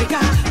Africa.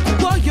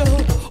 Whoa,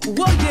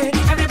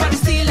 yeah. Everybody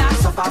still a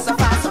suffer.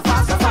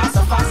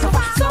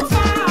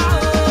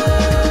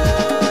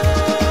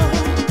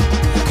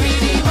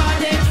 Greedy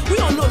body. We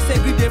all know say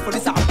greedy for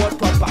this award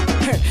proper.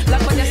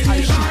 Like what just I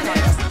shoot.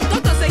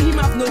 Doctor say him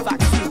have no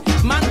vaccine.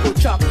 Man go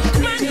chop.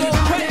 Man go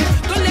quench.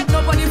 Don't let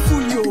nobody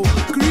fool you.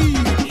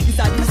 Greed is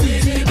a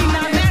disease. In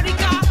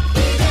America,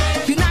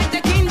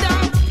 United Kingdom,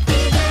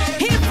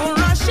 even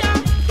Russia,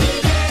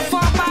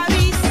 for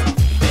Paris,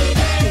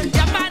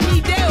 Japan,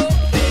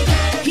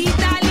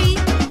 Italy,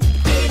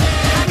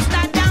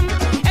 Amsterdam.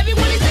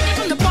 Everyone is taking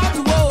from the pot.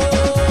 Whoa.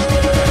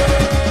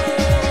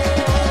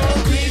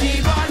 Greedy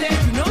body.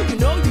 You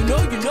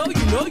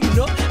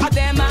know. And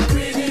them are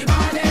greedy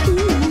body.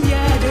 Ooh,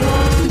 yeah, they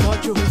want too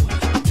much, oh.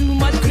 Too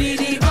much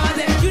greedy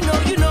body. You know.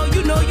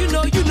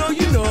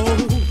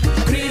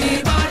 Greedy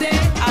body.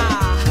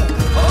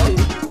 Oh.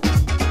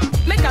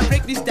 Make I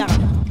break this down.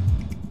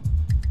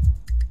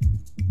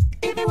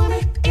 If you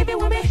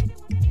want me.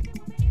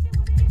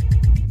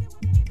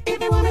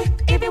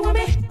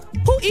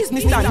 Who is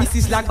Mr. and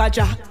Mrs.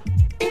 Lagbaja?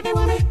 If you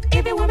want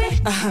me.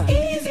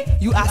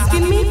 You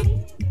asking me?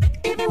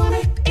 If you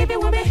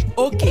want me.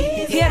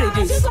 Okay, here it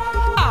is.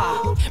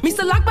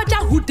 Mr. Lagbaja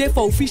who dey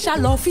for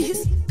official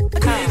office.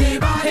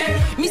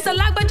 Mr.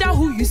 Lagbaja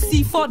who you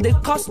see for the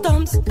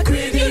customs.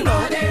 You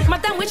know,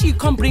 madam, what you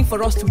come bring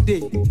for us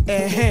today?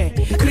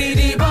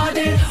 Greedy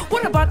body.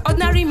 What about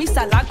ordinary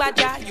Mr.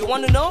 Lagbaja? You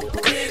wanna know?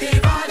 Greedy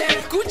body.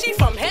 Gucci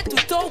from head to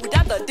toe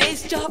without a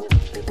day's job.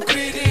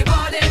 Greedy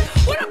body.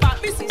 What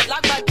about Mrs.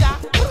 Lagbaja?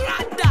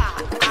 Prada.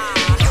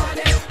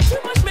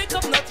 Too much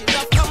makeup, not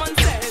enough common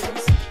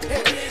sense.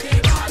 Greedy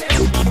body.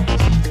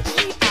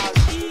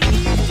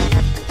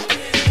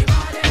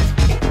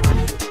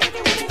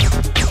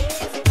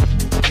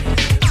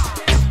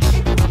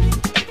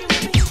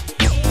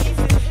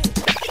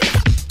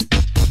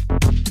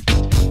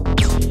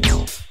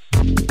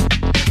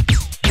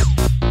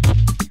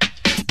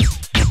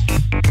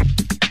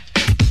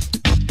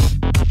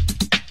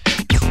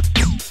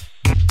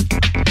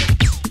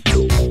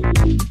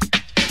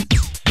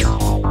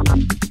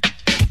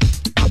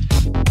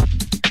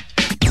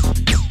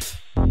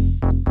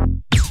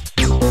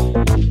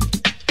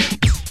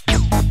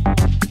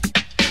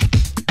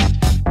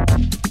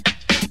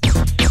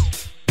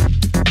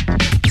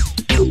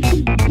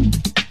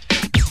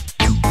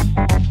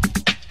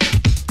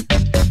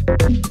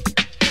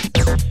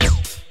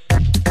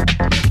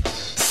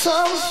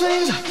 Some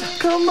things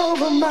come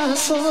over my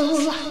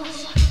soul,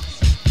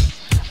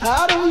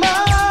 out of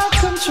my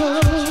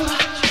control.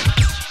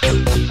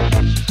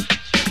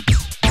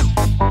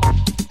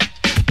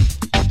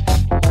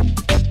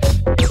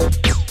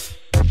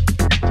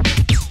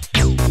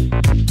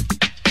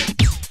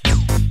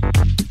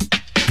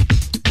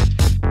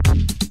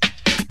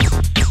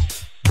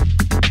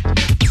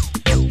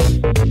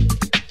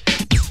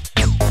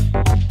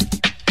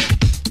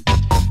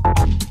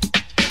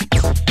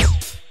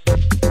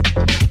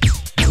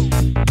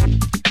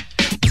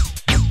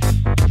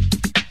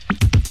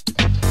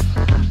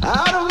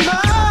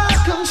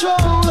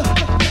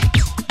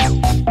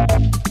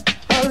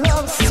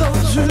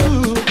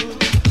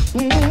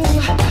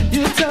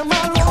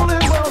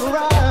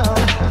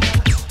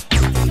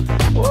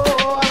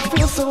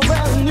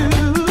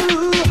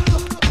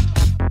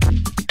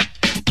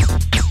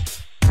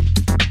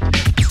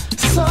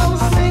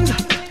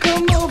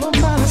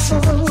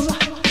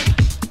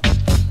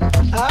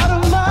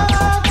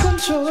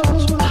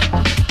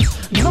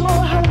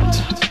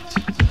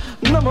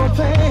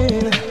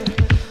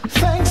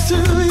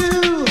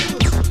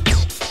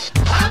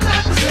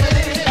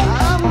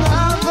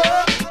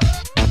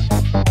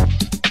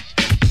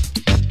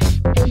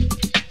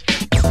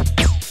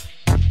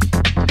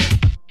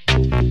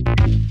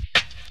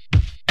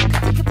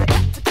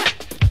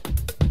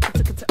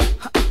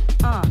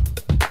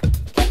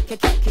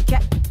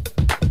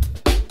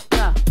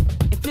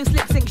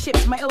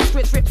 ships, my ill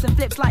scripts rips and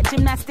flips like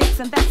gymnastics,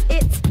 and that's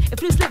it.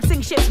 If loose lip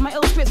sync ships, my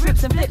ill scripts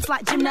rips and flips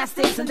like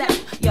gymnastics, and that's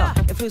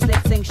If loose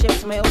lip sync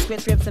ships, my ill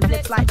scripts rips and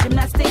flips like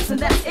gymnastics, and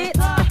that's it.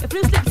 If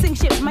loose lip sync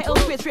ships, my ill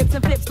scripts rips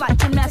and flips like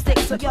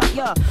gymnastics. So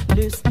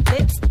loose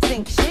lips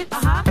sync ships,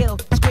 ill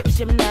script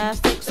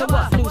gymnastics. So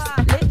what? Loose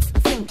lips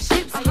sync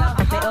ships,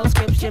 my ill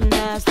script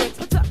gymnastics.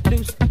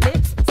 Loose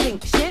lips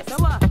sync ships,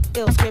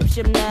 ill script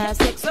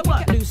gymnastics. So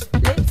what? Loose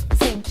lips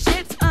sync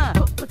ships,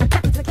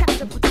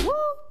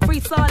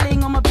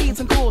 freestyling on my beats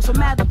and calls for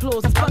mad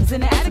applause. It's bugs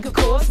in the attic, of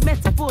course.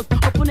 Metaphors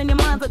opening your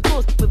minds at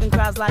doors. Moving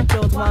crowds like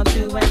George 1,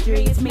 2, and 3.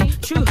 It's me,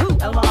 true who,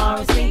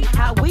 LRC.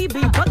 How we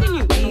be bugging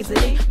you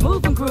easily.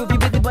 Move and groove, you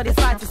busy body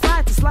side to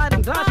side to slide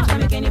and glide. Tell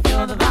me, can you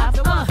feel the vibe?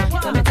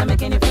 Tell me,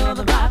 can you feel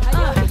the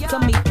vibe? Tell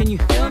me, can you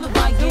feel the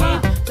vibe? Yeah.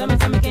 Tell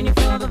me, can you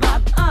feel the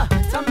vibe?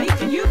 Tell me,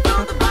 can you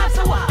feel the vibe?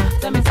 So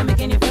what? Tell me,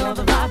 can you feel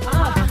the vibe?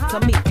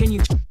 Tell me, can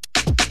you?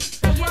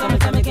 Tell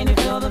me, can you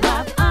feel the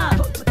vibe?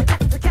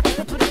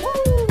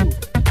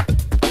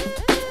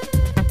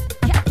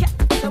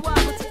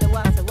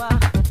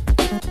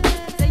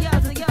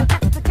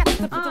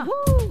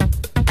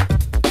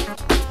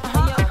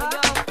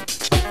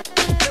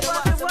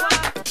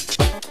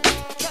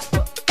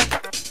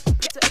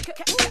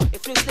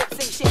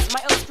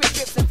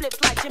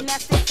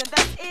 Gymnastics, and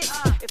that's it.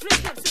 If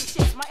loose lips and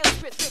shit, my ill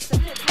script rips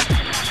and flips like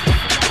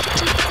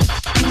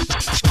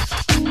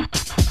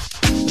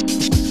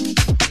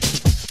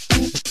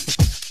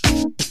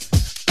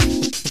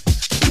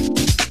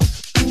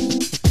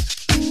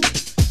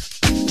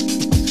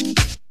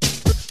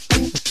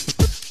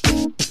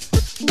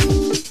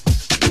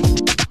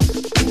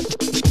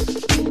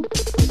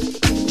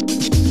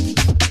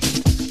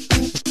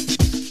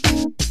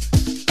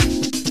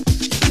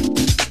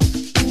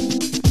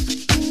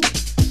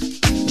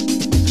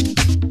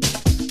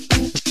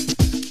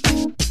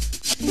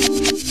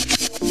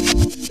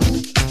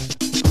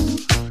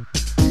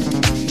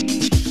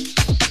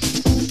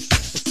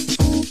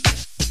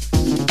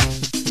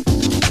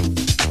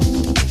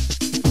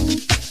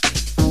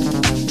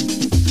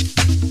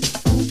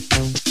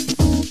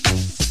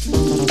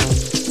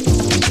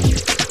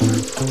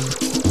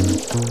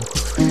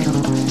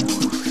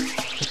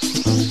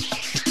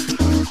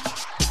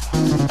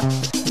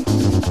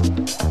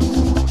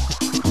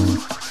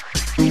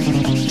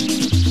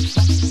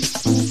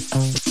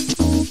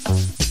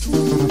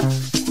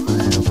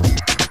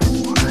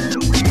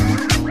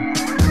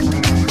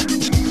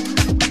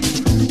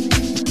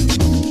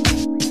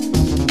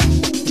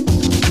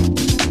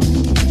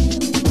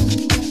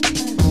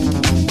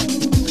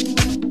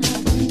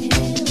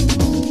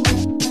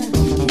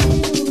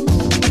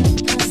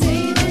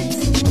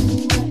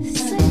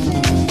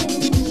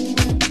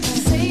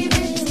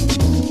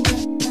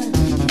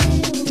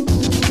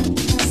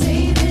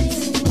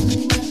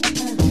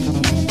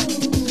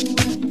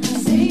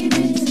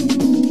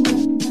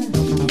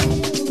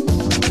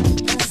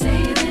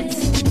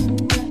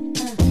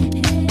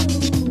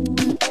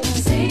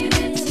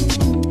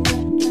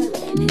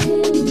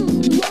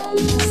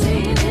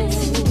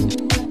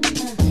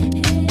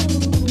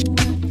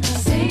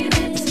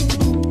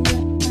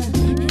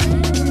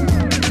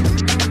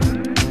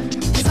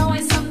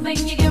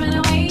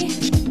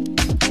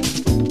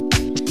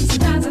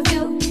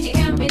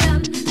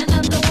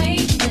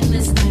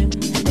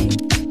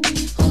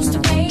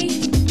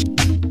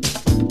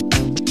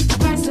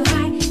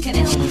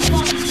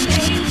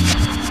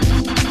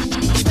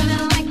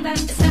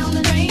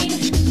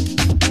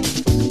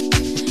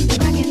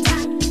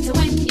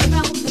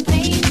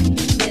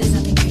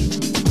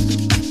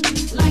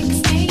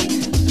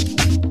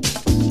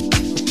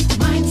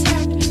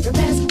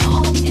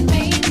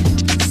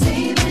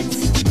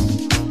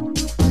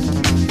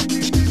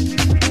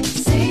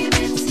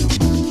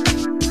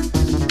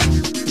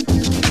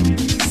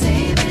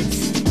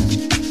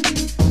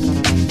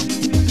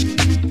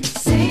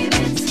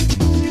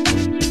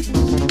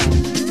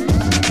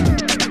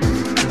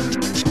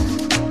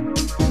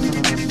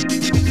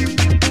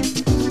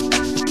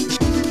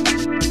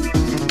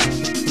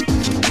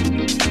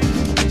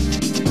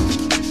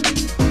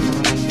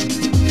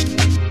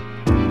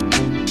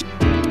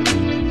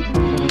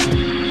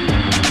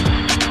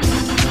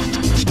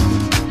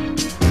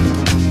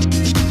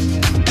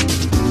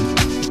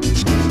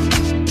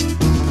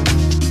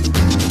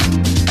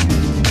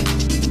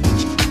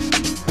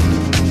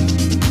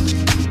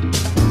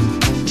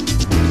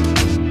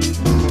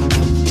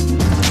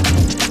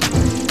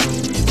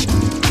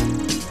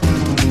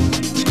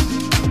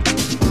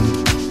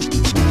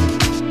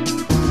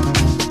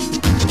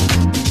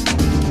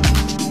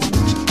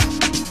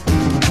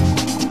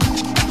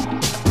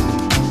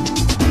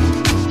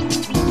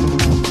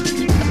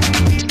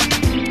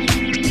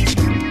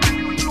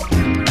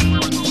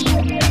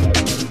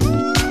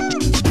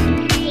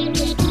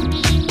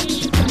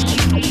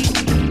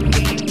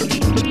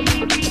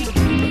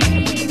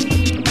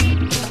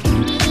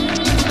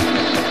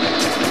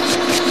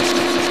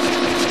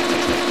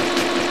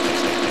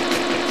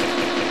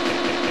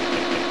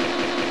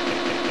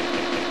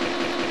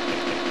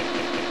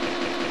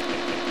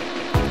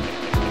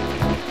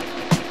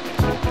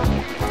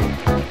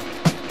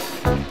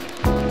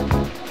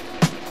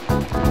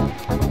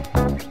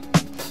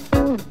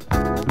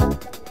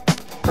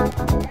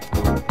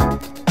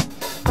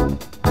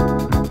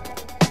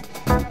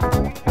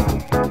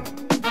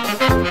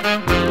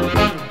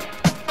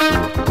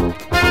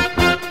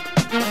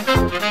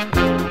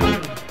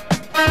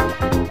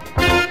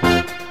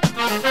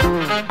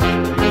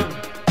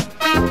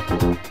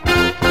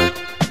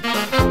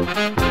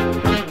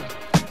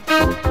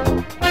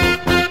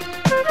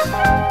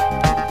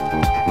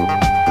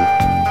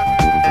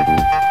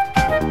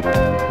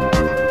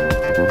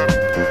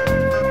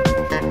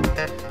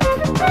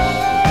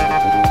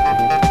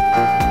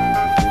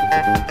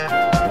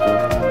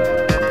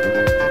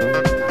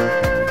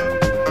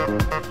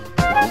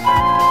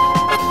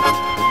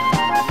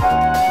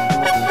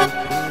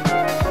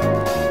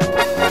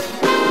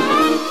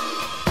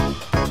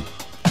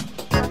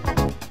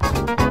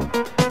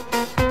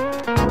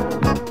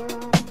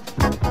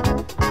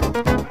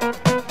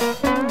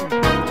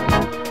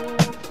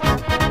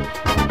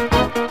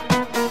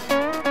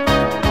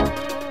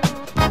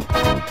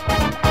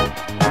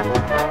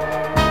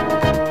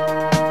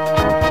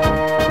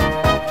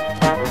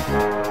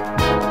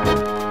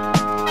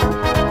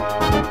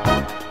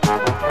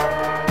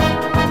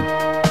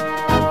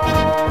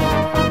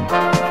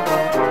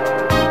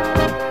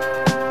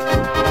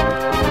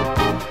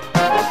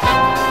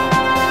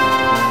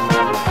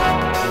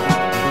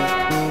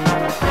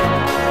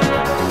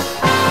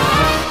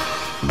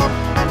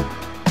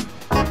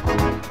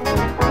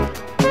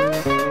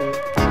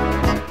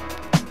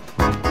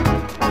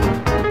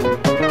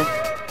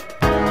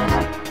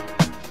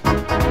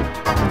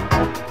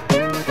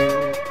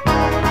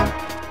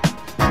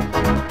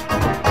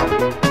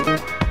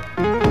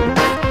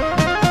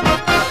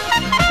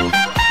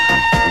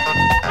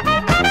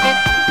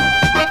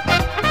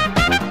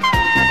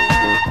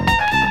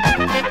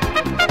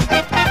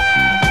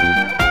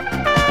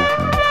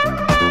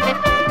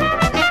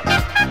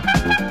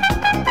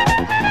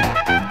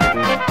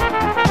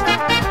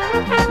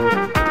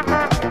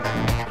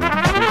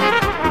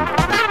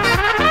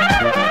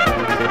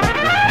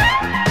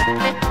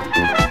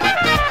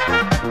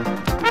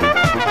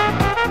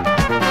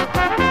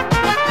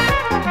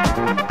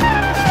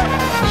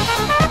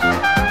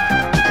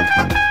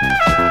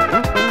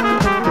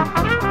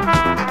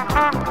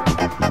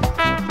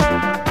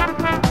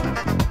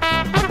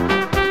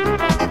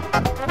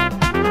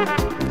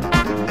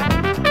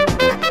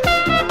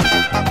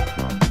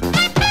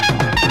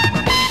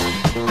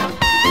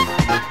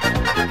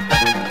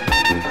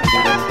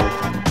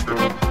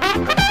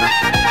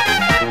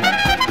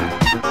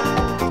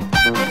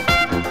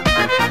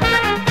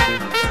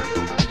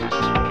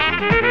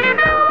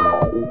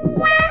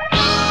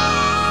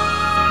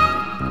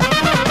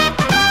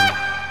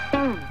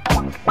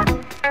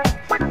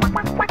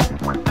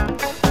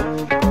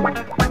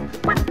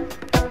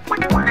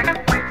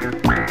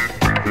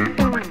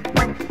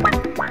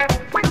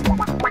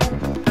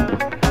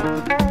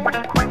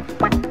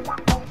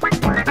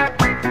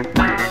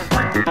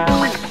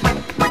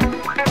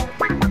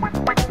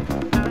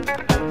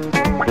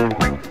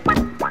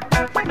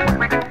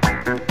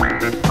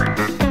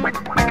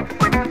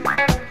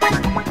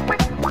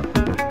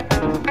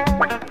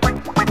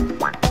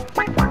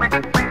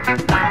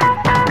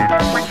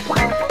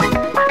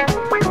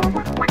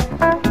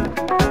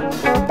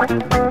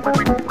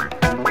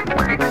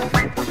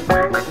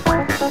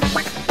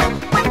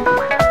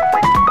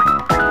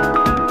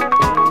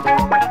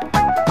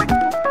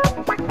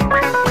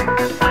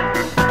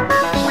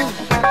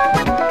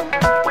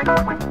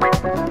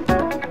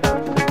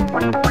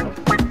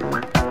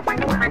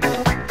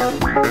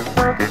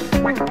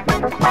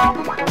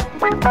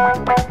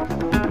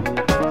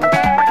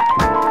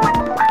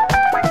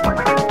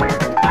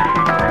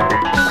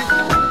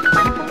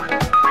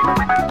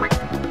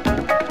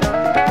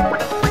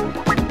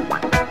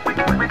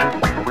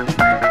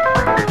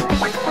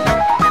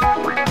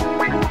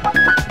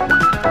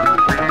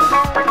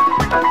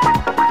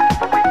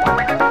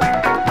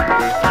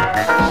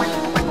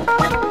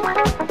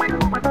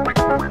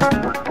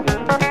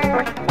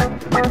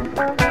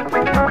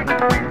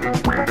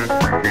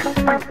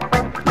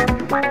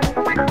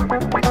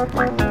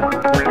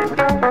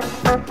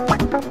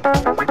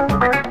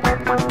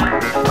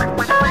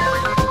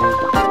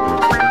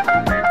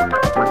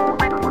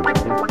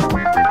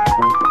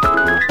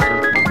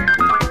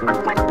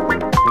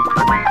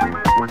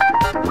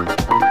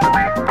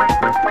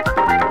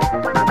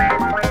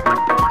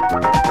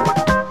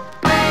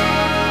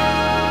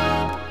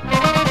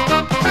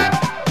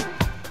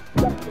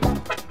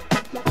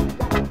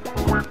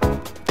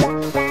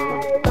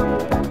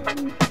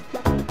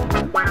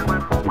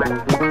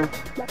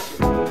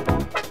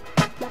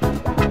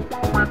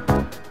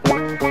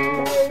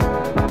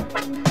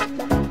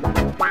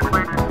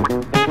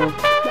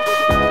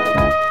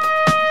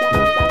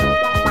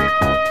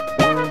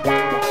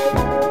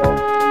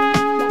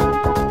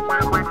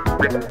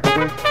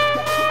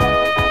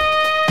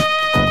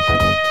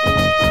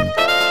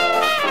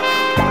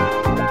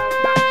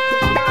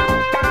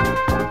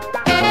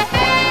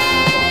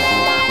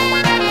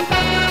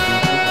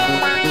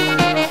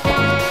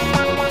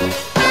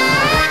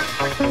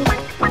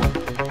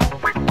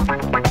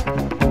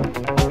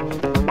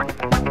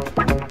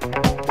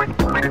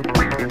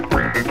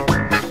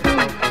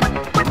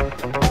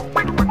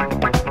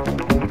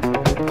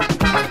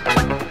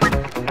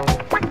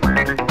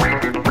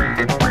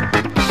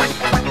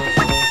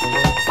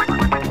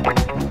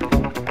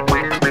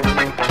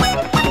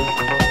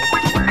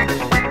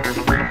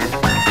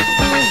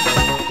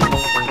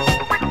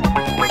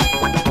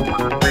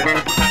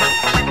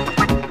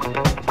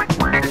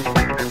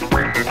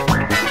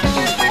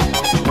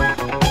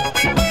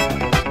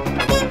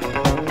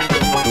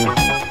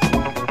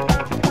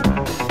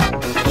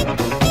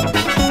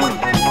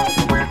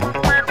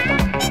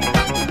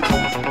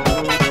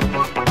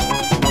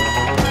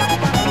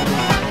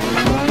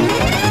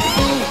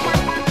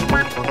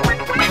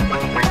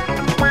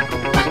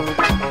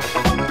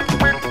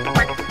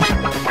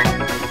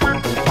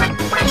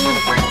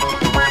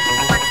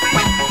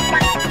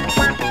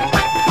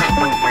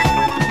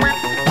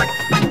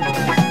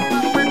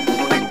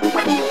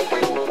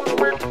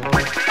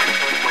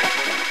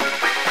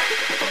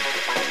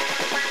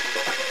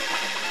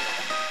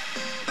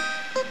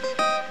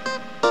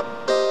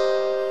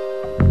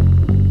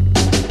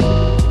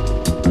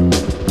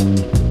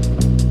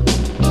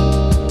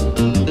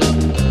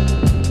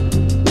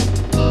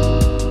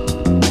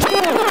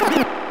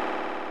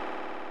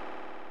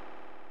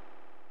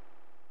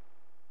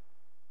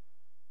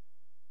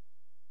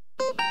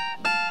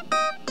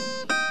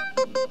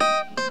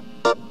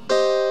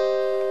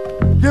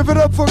Give it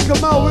up for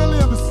Kamaal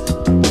Williams.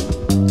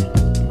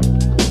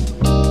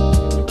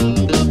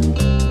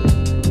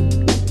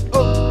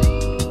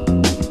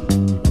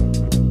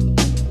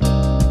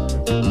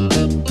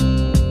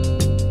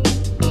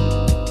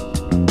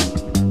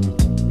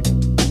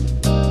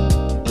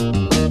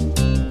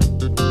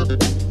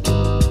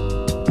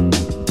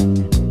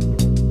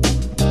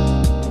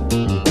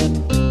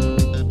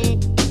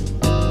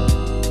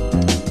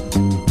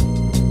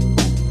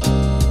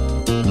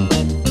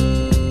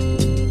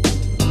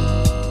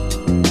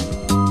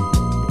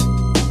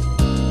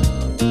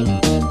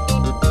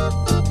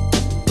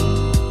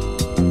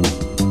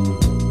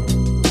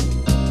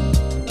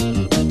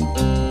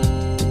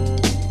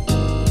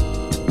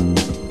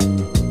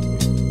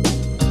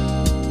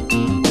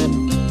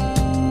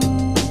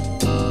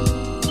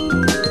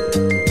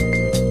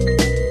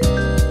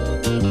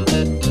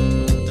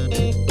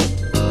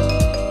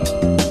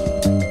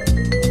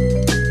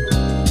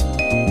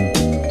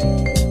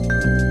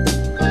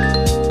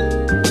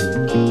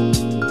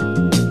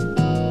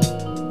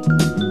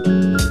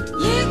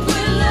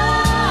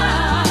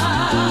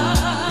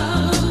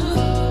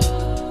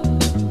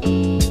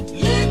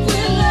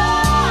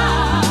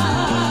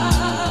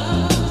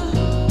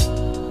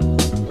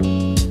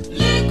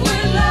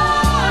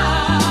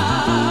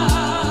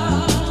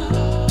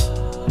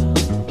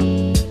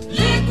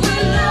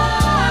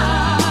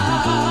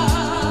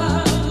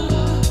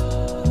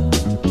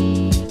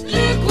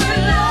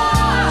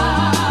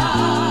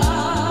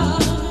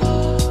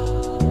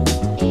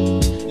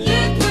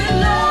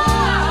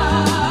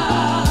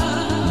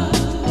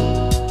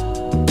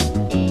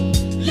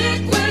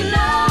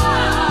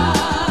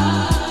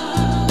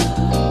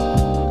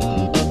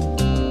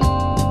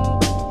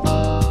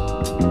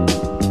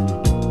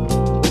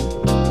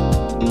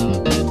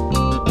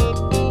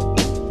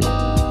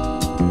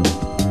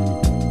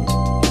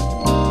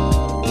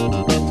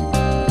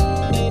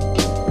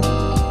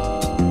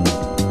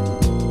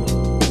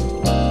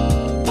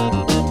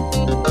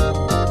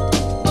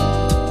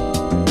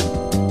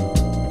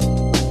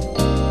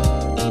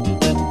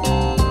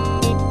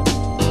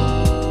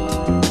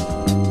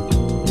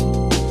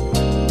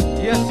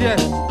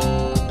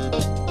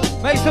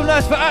 Make some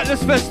noise for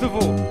Atlas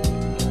Festival.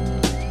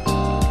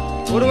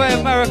 All the way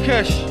in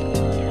Marrakesh.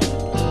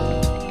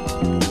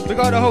 We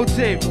got the whole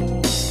team.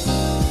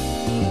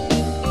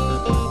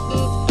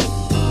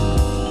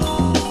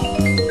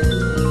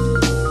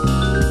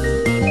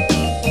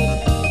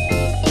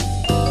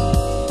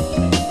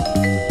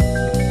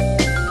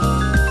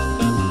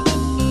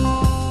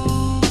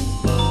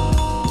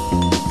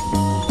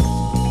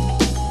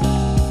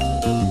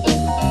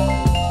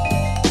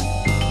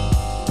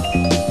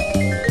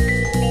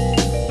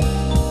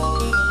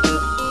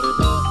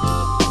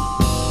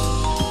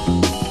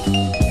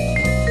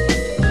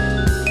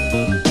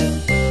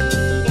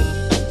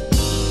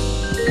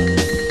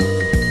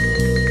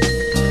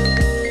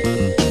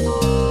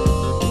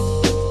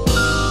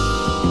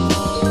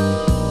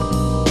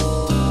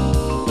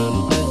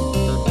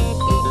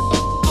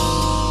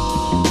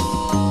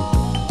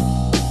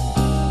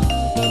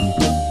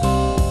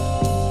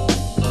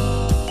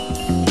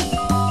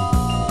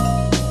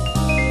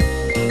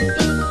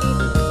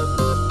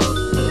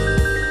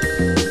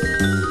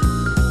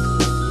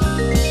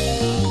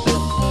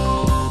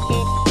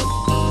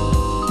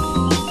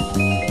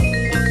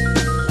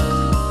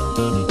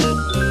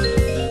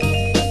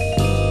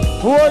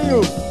 Who are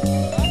you?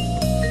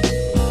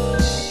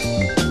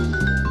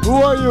 Who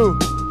are you?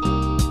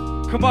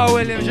 Kamaal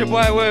Williams, your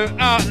boy, we're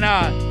out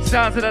now.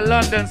 Sounds of the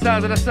London,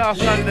 sounds of the South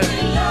London.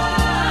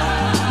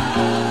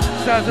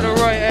 Sounds of the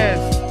Roy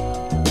Ayers.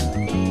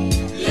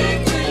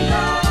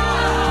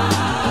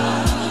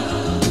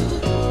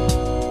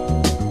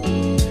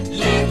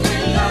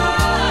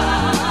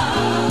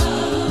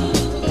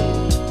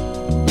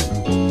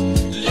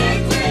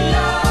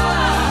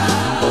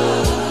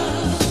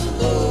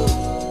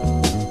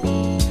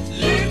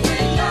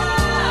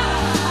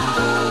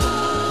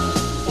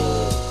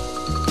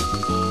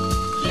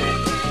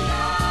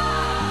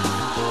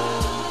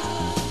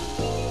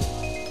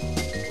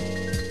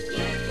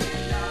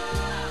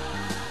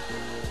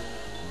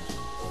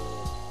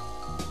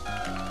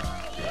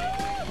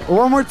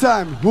 One more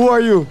time. Who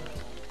are you?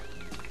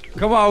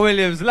 Kamaal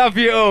Williams, love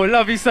you all,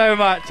 love you so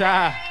much.